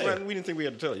 given. Like Yeah. we didn't think we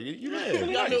had to tell you. You Yeah.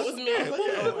 really Y'all nice. knew it was me.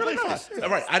 Yeah, Really nice. All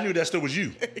right, I knew that still was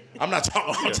you. I'm not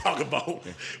talking. I'm talking about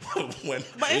when.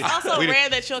 But it's also We didn't- rare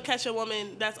that you'll catch a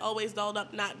woman that's always dolled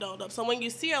up, not dolled up. So when you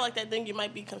see her like that, then you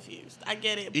might be confused. I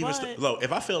get it. Even but look,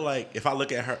 if I feel like if I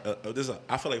look at her,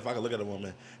 I feel like if I could look at a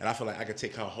woman and I feel like I could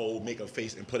take her whole makeup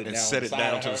face and put it And down, set it side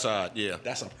down of to her, the side. Yeah.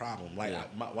 that's a problem. Like Yeah.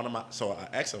 an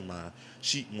ex of mine,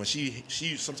 she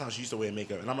sometimes she used to wear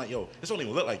makeup, and I'm like, yo, this don't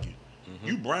even look like you. Mm-hmm.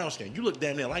 You brown skin. You look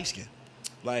damn near light skin.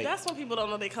 Like that's when people don't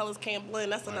know their colors can't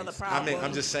blend. That's another problem. I mean,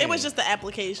 I'm just saying. It was just the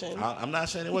application. I'm not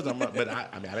saying it wasn't, but I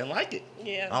mean, I didn't like it.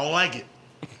 Yeah. I don't like it.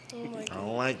 I I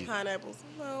don't like it. Pineapples.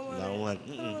 I don't want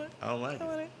I don't it. like. I don't like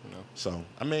it. So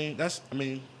I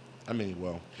mean,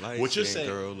 well, what you're saying.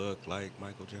 Girl look like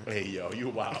Michael Jackson. Hey yo, you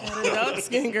wow. The dark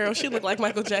skinned girl, she looked like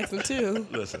Michael Jackson too.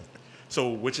 Listen,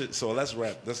 so let's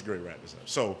wrap. That's a great wrap this up.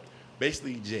 So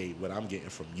basically, Jay, what I'm getting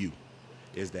from you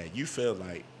is that you feel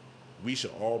like we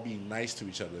should all be nice to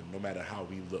each other no matter how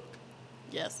we look.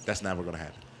 Yes. That's never gonna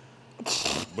happen.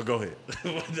 But go ahead.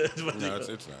 No,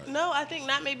 it's not. No, I think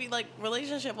not maybe like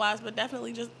relationship wise, but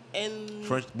definitely just in.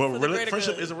 But for the greater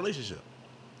friendship good. is a relationship.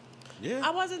 Yeah.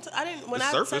 I didn't. When The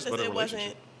I surface, said this, but a it wasn't.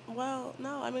 relationship. Well,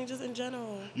 no, I mean just in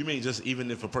general. You mean just even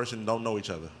if a person don't know each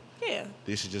other, Yeah.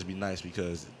 they should just be nice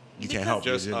because you Because can't help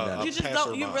Just, it. a You just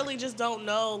don't. You passerby. really just don't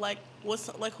know like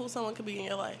who someone could be in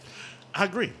your life. I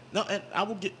agree. No, and I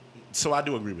will get. So I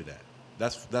do agree with that.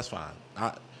 That's fine.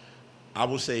 I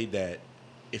will say that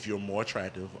if you're more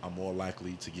attractive, I'm more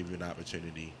likely to give you an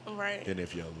opportunity Right. than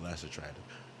if you're less attractive.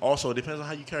 Also, it depends on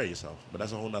how you carry yourself, but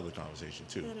that's a whole nother conversation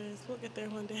too. It is. We'll get there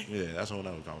one day. Yeah, that's a whole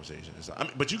nother conversation. I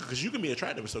mean, but because you can be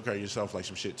attractive and still carry yourself like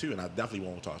some shit too, and I definitely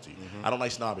won't talk to you. I don't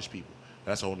like snobbish people.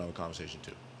 That's a whole nother conversation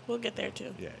too. We'll get there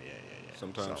too. Yeah.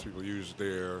 Sometimes So- people use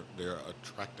their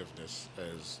attractiveness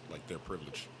as like their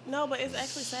privilege. No, but it's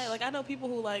actually sad. Like I know people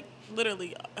who like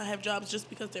literally have jobs just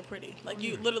because they're pretty. Like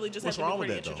you literally just What's have to wrong be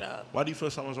with pretty that at your though? job. Why do you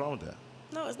feel something's wrong with that?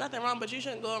 No, it's nothing wrong, but you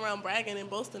shouldn't go around bragging and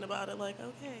boasting about it. Like,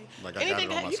 okay, Like, I got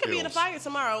anything it on my you could be in a skills. fire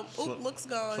tomorrow. Oop, So- looks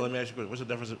gone. So let me ask you a question. What's the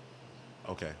difference?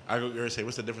 Okay, I go going to say,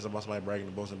 what's the difference about somebody bragging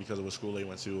and boasting because of what school they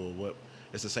went to or what?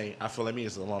 It's the same. I feel like me,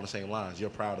 it's along the same lines. You're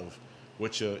proud of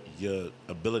what your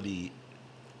ability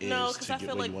is No, because to I get feel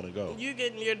where like you want to go. you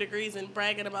getting your degrees and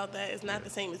bragging about that is not the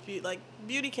same as beauty. Like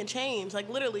beauty can change. Like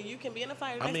literally, you can be in a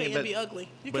fire I mean, and but- be ugly.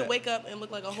 You but- can wake up and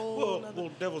look like a whole. Well,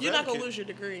 devil's You're not gonna advocate, lose your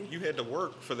degree. You had to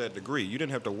work for that degree. You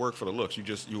didn't have to work for the looks.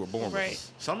 You were born Right.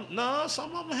 with Some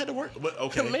of them had to work, but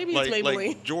okay. Maybe them. it's Like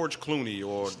Maybelline. George Clooney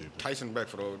or Tyson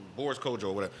Beckford or Boris Kodjoe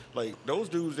or whatever. Like those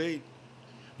dudes, they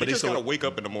But they just still- gotta wake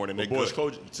up in the morning. But They Boris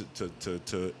good. Coach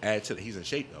to add to he's in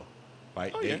shape though.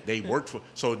 Like Oh, yeah. they worked for.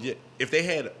 So yeah, if they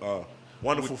had a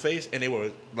wonderful face and they were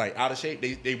like out of shape,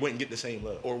 they wouldn't get the same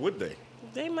love. Or would they?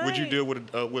 They might. Would you deal with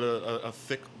a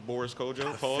thick Boris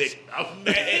Kodjoe? Pause. Thick. Oh,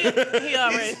 man. He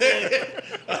already thick.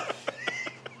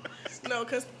 No,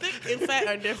 because thick and fat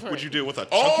are different. Would you deal with a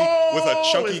chunky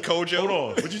Oh, Kodjoe? Hold on.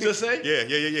 What'd you just say?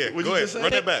 Yeah. What'd Go you ahead. just say?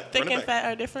 Run that Thick, back. thick Run it and back.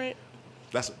 fat are different.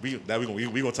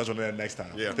 We gonna touch on that next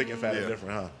time. Yeah. Thick and fat Yeah. are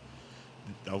different,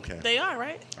 huh? Okay. They are,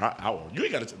 right? You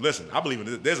ain't got to listen. I believe in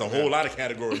this. There's a whole lot of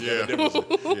categories that are Yeah.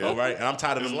 different. Yeah. All right, and I'm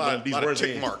tired of There's a them, lot these of words tick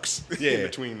being- marks Yeah, in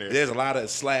between there. There's a lot of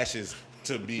slashes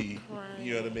to be. Right.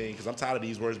 You know what I mean? Because I'm tired of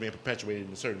these words being perpetuated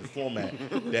in a certain format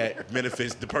that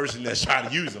benefits the person that's trying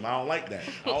to use them. I don't like that.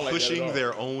 I don't like that at Pushing all.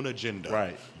 their own agenda.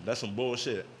 Right. That's some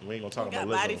bullshit. We ain't gonna talk Got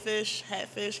about body Lizzo. fish,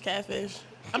 hatfish, catfish.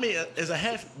 I mean, as a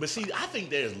half, but see, I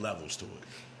think there's levels to it.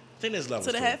 I think there's levels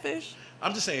To the it. hatfish?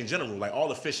 I'm just saying in general, like all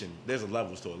the fishing, there's a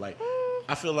levels to it. Like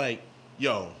I feel like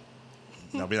Yo.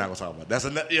 No, we're not gonna talk about that's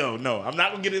no, I'm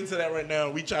not gonna get into that right now.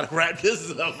 We try to wrap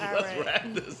this up. Let's right. wrap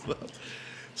this up.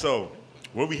 So,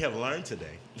 what we have learned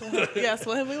today. Yes,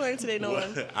 what have we learned today,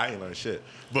 Nolan? I ain't learned shit.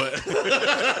 But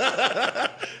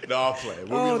no, I'll play.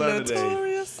 What Oh, we learned today.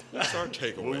 notorious. That's our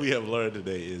takeaway. What we have learned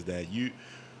today is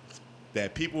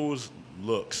that people's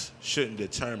looks shouldn't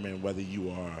determine whether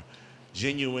you are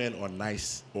genuine or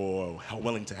nice or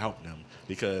willing to help them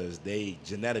because they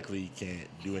genetically can't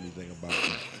do anything about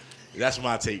it. That's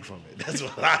my take from it. That's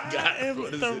what I got. In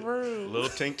What is the it? room. Little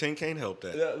Tink Tink can't help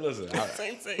that. Yeah, listen,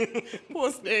 Same thing.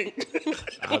 Poor stink.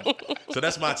 so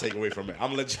that's my takeaway from it.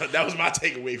 I'm gonna let you, that was my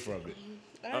takeaway from it.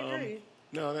 I agree.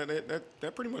 No,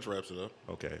 that pretty much wraps it up.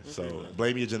 Okay, so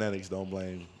blame your genetics. Don't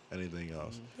blame anything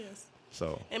else. Yes.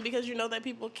 So And because you know that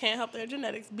people can't help their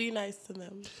genetics, be nice to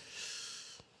them.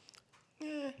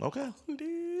 okay.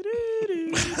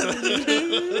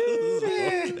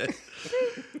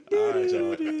 All right,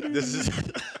 y'all. This is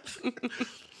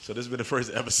so. This has been the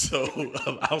first episode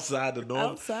of Outside the Norm.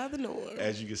 Outside the norm.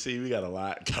 As you can see, we got a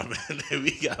lot coming.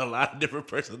 We got a lot of different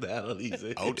personalities.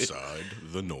 Outside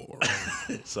the norm.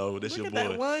 So this Look your at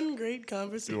boy. that one great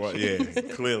conversation. Well, yeah,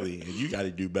 clearly, and you got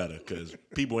to do better because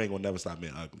people ain't gonna never stop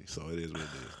being ugly. So it is what it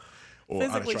is. Or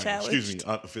Physically unattractive. Excuse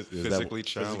me, Physically physically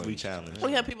challenged. challenged.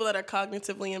 We have people that are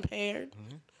cognitively impaired.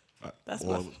 That's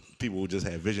Or my. people who just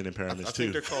have vision impairments I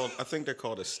too. think they're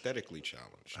called aesthetically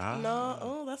challenged. No,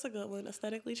 oh, that's a good one.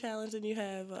 Aesthetically challenged, and you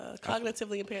have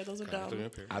cognitively impaired. Those are dumb.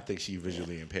 I think she's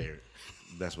visually impaired.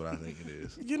 That's what I think it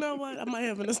is. You know what? I might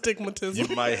have an astigmatism.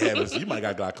 You might have you might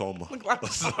got glaucoma.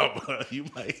 You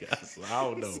might I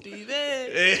don't know. Steven.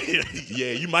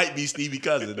 Yeah, you might be Stevie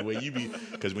Cousin the way you be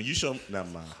because when you show never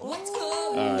mind. What's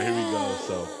All going right, here we go.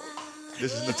 So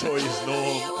this is Notorious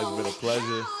Norm. It's been a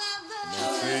pleasure.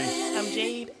 I'm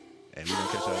Jade. And we're gonna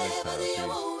catch y'all next time.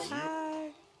 Peace. Bye.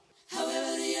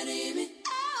 However do you need me?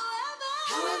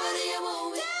 However do you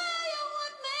want me?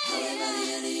 However do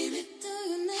you need me?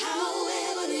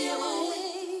 However do you want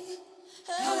me?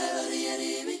 However do you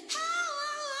need me?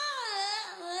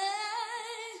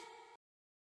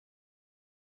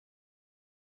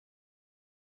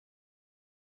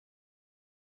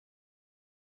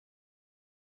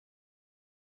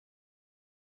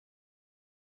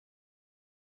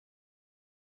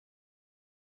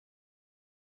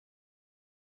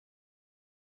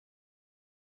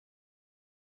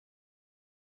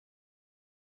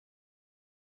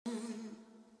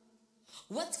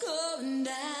 What's going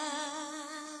down?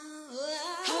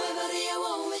 However do you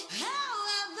want me?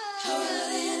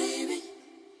 However do you need me?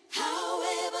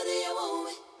 However do you want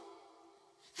me?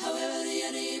 However do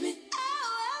you need me?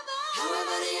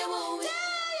 However do you want me?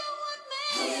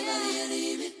 However do you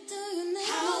need me?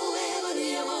 However do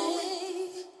you want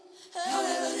me?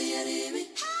 However do you need me?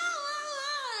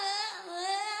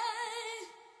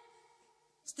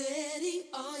 Steady,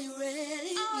 are you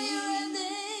ready? Are you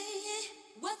ready?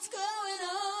 What's going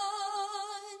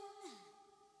on?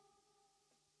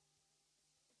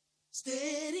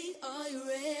 Steady, are you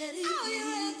ready? Are you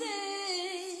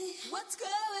ready? What's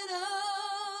going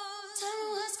on? Tell me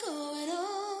what's going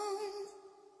on.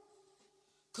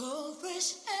 Cold,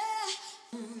 fresh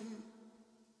air.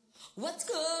 What's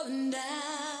going down?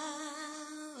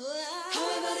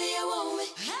 However do you want me?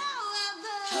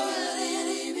 However do you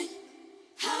need me?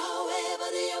 However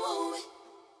do you want me?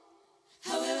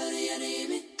 However do you need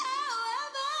me?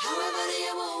 However do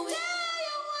you want me?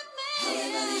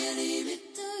 However do you need me?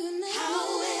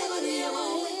 However do you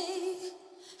want me?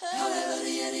 However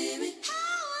do you need me?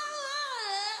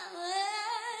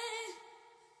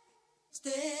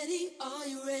 Steady, are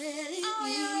you ready? Are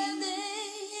you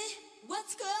ready?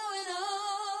 What's going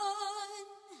on?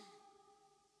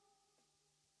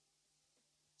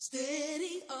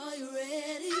 Steady, are you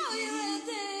ready? Are you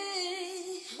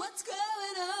ready? What's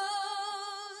going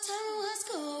on? Tell me what's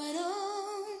going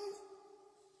on.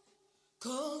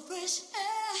 Cold, fresh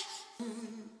air.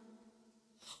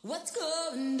 What's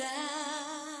going down?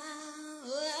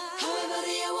 However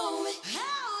do you want me?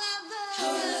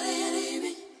 However do you need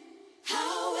me?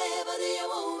 However do you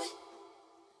want me?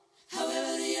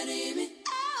 However do you need me?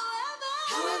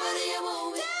 However do you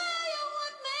want me?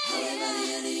 However do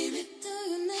you need me?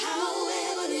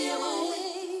 However do you want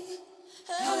me?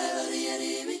 However do you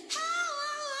need me?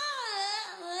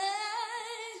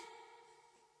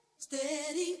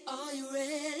 Steady, are you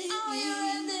ready? Are you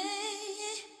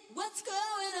ready? What's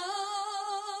going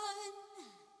on?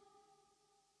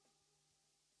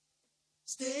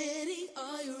 Steady,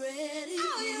 are you ready?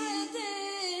 Are you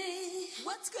ready?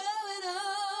 What's going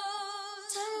on?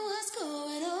 Tell me what's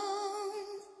going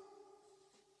on.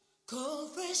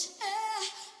 Cold, fresh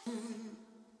air.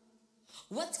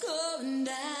 what's going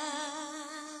down?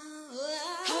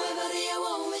 However do you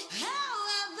want me?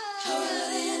 However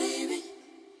do you need me?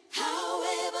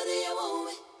 However do you want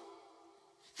me?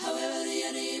 However do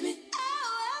you need me?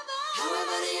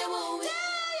 However do you want me?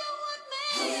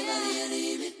 However do you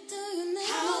need me?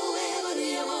 However do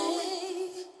you want me?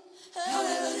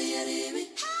 However do you need me?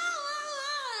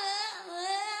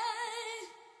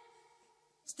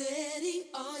 Steady,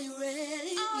 are you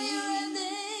ready? Are you ready?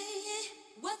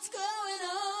 What's going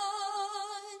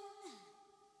on?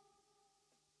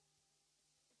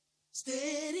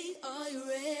 Steady, are you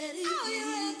ready? Are you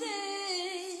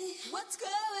ready? What's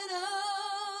going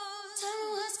on? Tell me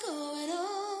what's going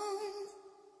on.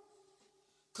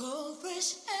 Cold,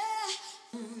 fresh air.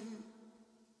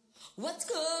 What's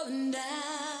going down?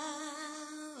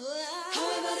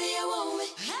 However do you want me?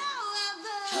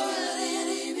 However do you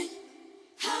need me?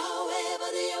 However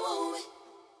do you want me?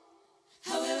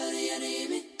 However do you need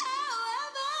me?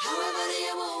 However do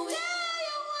you want me?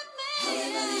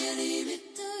 However do you need me?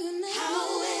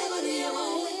 However do you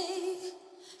want me?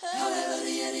 However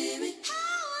do you need me?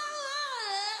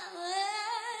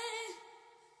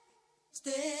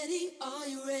 Steady, are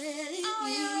you ready? Are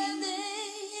you ready?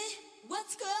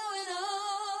 What's going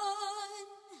on?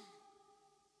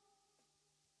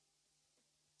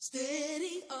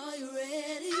 Steady, are you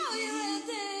ready? Are you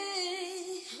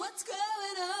ready? What's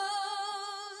going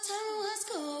on? Tell me what's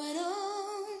going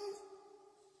on.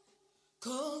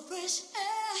 Cold, fresh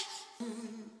air.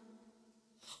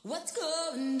 What's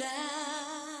going down?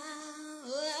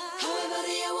 However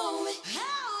do you want me?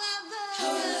 However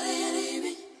do you need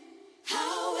me?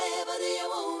 However do you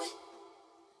want me?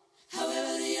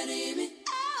 However do you need me?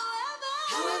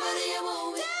 However do you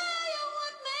want me?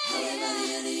 However do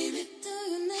you need me?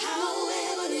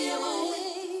 However do you want me?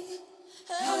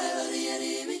 However do you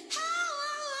need me?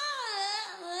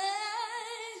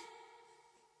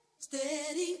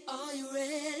 Steady, are you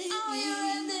ready? Are you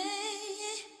ready?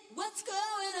 What's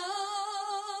going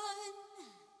on?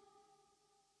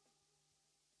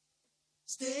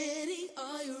 Steady,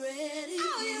 are you ready?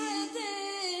 Are you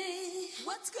ready?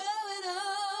 What's going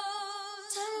on?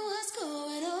 Tell me what's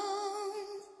going on.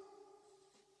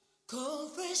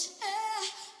 Cold, fresh air.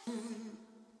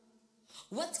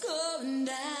 What's going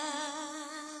down?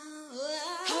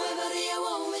 However do you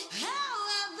want me?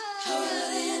 However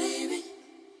do you need me?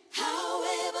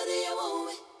 However do you want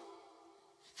me?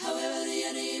 However do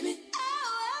you need me?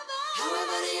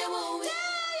 However do you want me?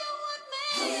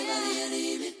 However do you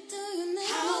need me?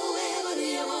 However do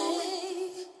you want me?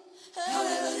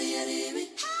 However do you need me?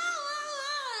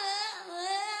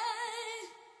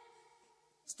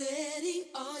 Steady,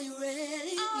 are you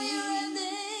ready? Are you ready?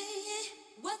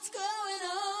 What's going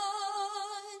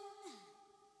on?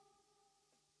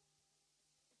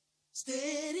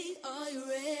 Steady, are you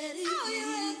ready? Are you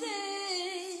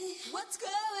ready? What's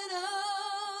going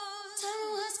on? Tell me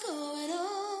what's going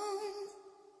on.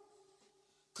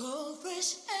 Cold,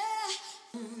 fresh air.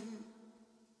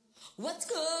 What's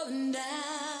going down?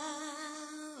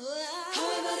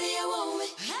 However do you want me?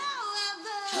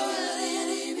 However do you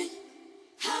need me?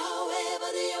 However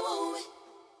do you want me?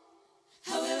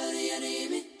 However do you need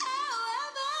me?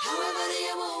 However do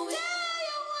you want me?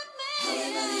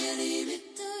 However do you need me?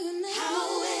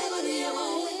 However do you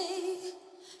want me?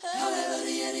 However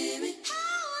do you need me?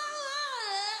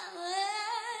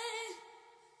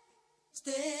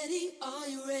 Steady, are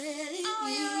you ready? Are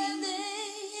you ready?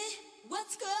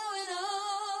 What's going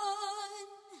on?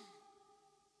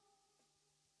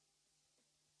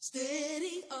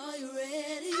 Steady, are you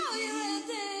ready? Are you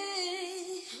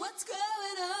ready? What's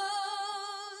going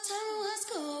on? Tell me what's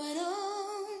going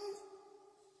on.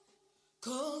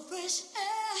 Cold, fresh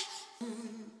air.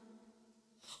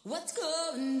 What's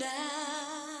going down?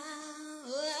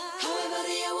 However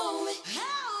do you want me?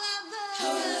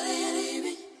 However do you need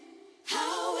me?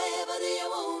 However do you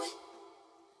want me?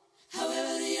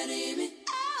 However do you need me?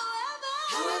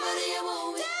 However do you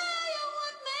want me?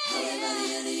 However do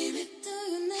you need me?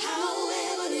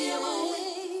 However do you want me?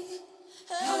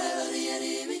 However do you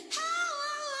need me?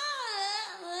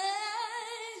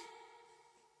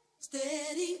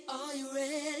 Steady, are you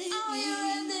ready? Are you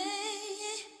ready?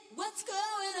 What's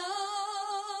going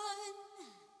on?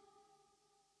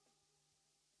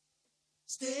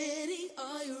 Steady,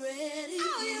 are you ready?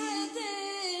 Are you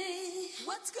ready?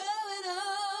 What's going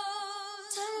on?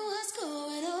 Tell me what's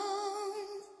going on.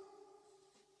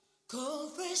 Cold,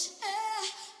 fresh air.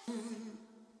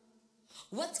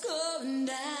 What's going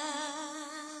down?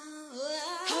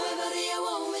 However do you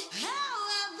want me?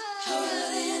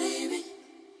 However do you need me?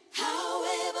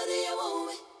 However do you want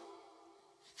me?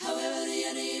 However do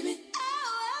you need me?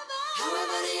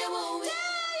 However do you want me?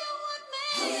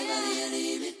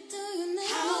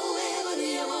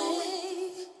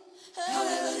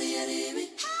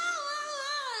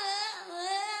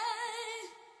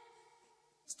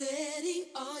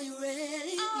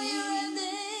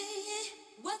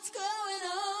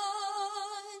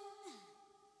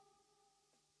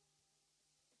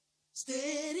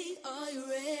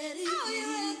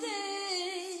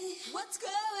 What's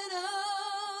going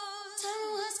on? Tell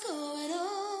me what's going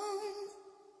on.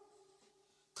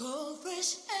 Cold,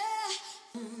 fresh air.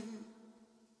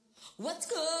 What's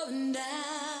going down?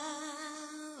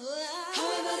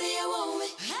 However do you want me?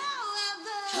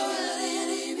 However do you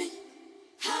need me?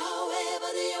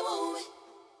 However do you want me?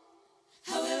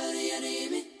 However do you need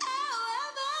me?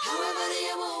 However do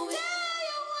you want me?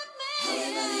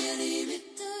 However do you need me?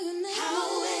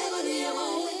 However do you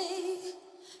want me?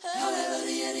 However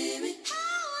do you need me?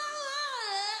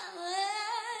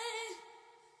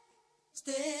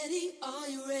 Steady, are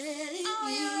you ready? Are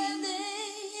you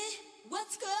ready?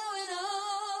 What's going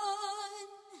on?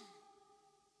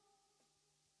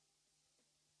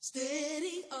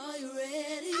 Steady, are you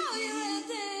ready? Are you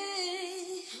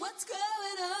ready? What's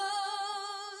going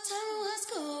on? Tell me what's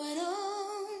going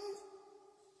on.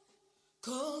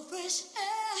 Cold, fresh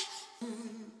air.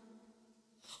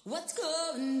 What's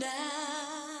going down?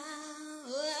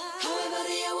 However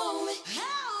do you want me?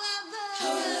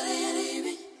 However do you need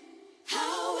me?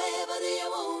 However do you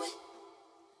want me?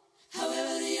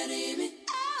 However do you need me?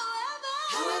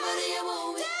 However do you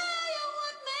want me?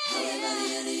 However do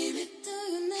you need me?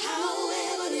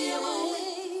 However do you want me?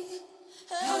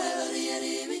 However do you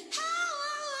need me?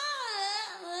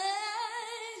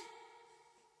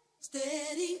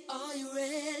 Steady, are you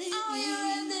ready? Are you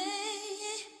ready?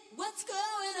 What's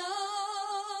going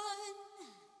on?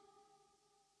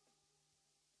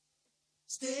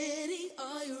 Steady,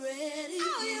 are you ready?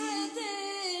 Are you ready?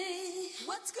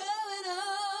 What's going on?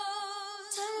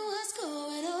 Tell me what's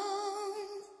going on.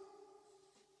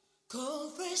 Cold,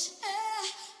 fresh air.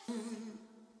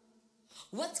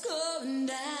 What's going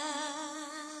down?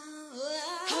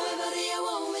 However do you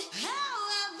want me?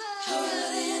 However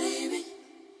do you need me?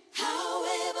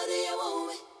 However do you want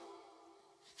me?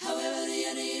 However do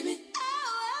you need me?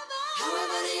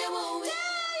 However do you want me?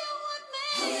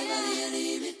 However do you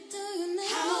need me?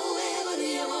 However do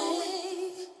you want me?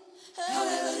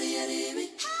 However do you need me?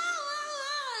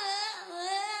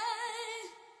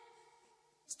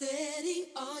 Steady,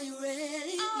 are you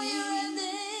ready? Are you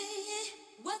ready?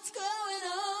 What's going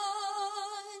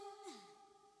on?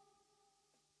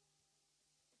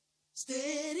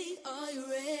 Steady, are you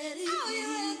ready? Are you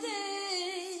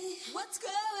ready? What's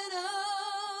going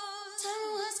on? Tell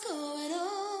me what's going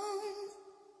on.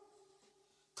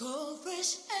 Cold,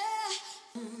 fresh air.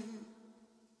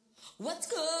 What's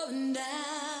going down?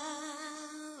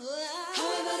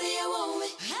 However do you want me?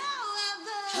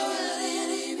 However do you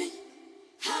need me?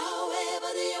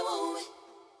 However do you want me?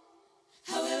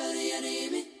 However do you need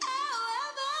me?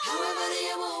 However do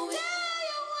you want me?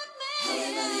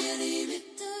 However do you need me?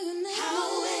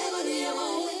 However do you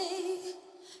want me?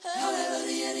 However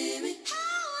do you need me?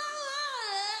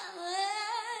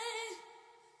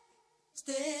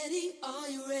 Steady, are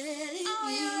you ready?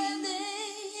 Are you ready?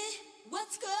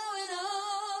 What's going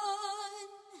on?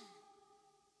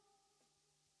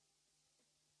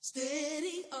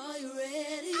 Steady, are you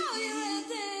ready? Are you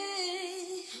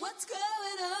ready? What's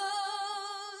going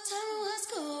on? Tell me what's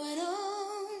going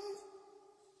on.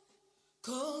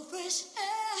 Cold, fresh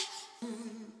air.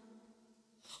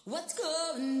 What's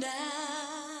going down?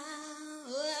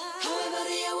 However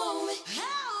do you want me?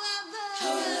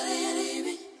 However do you need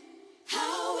me?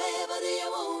 However do you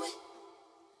want me?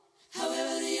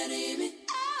 However do you need me?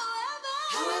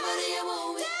 However do you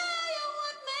want me?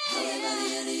 However do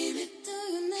you need me?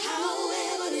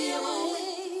 However do you want me?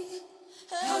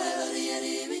 However do you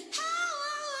need me?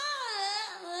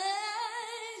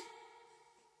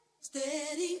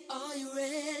 Steady, are you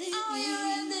ready? Are you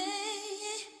ready?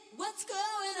 What's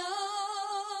going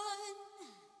on?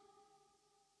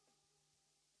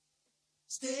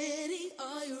 Steady,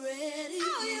 are you ready?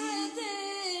 Are you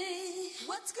ready?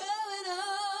 What's going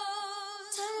on?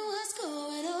 Tell me what's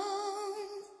going on.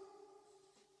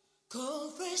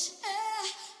 Cold, fresh air.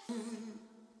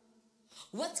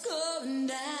 What's going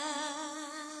down?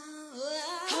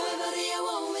 However do you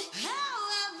want me?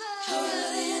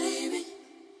 However do you need me?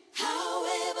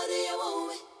 However do you want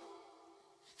me?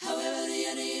 However do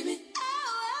you need me?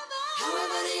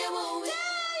 However do you want me?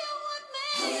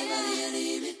 However do you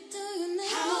need me?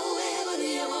 However do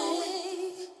you want me?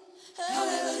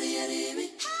 However do you need me?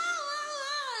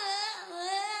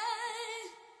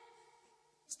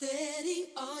 Steady,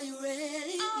 are you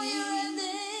ready? Are you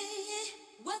ready?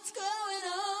 What's going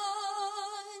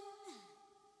on?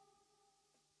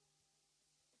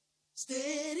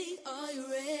 Steady, are you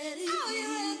ready? Are you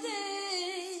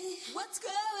ready? What's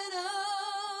going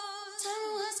on? Tell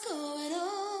me what's going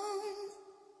on.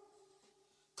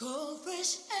 Cold,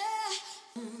 fresh air.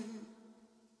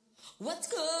 What's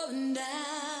going down?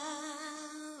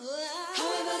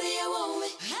 However do you want me?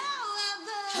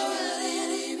 However do you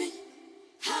need me?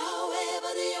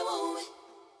 However do you want me?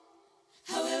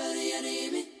 However do you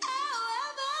need me?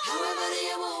 However do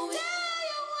you want me?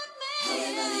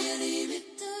 However do you need me?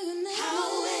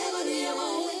 However do you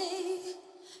want me?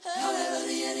 However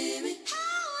do you need me?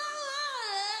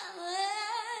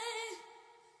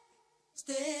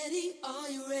 Steady, are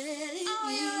you ready?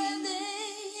 Are you ready?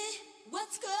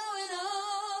 What's going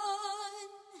on?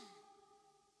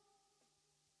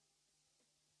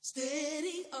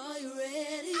 Steady, are you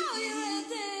ready? Are you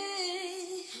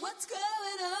ready? What's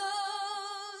going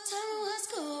on? Tell me what's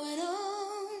going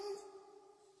on.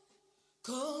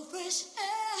 Cold, fresh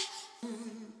air.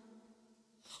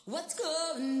 What's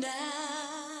going down?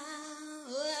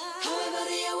 However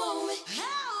do you want me?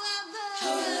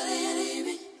 However do you need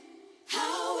me?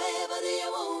 However do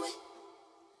you want me?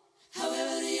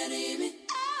 However do you need me?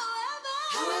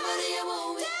 However do you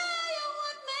want me?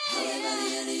 However do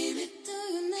you need me?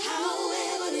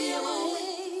 However do you want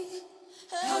me?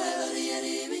 However do you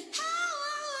need me?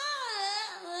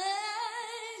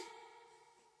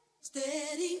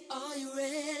 Steady, are you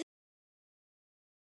ready?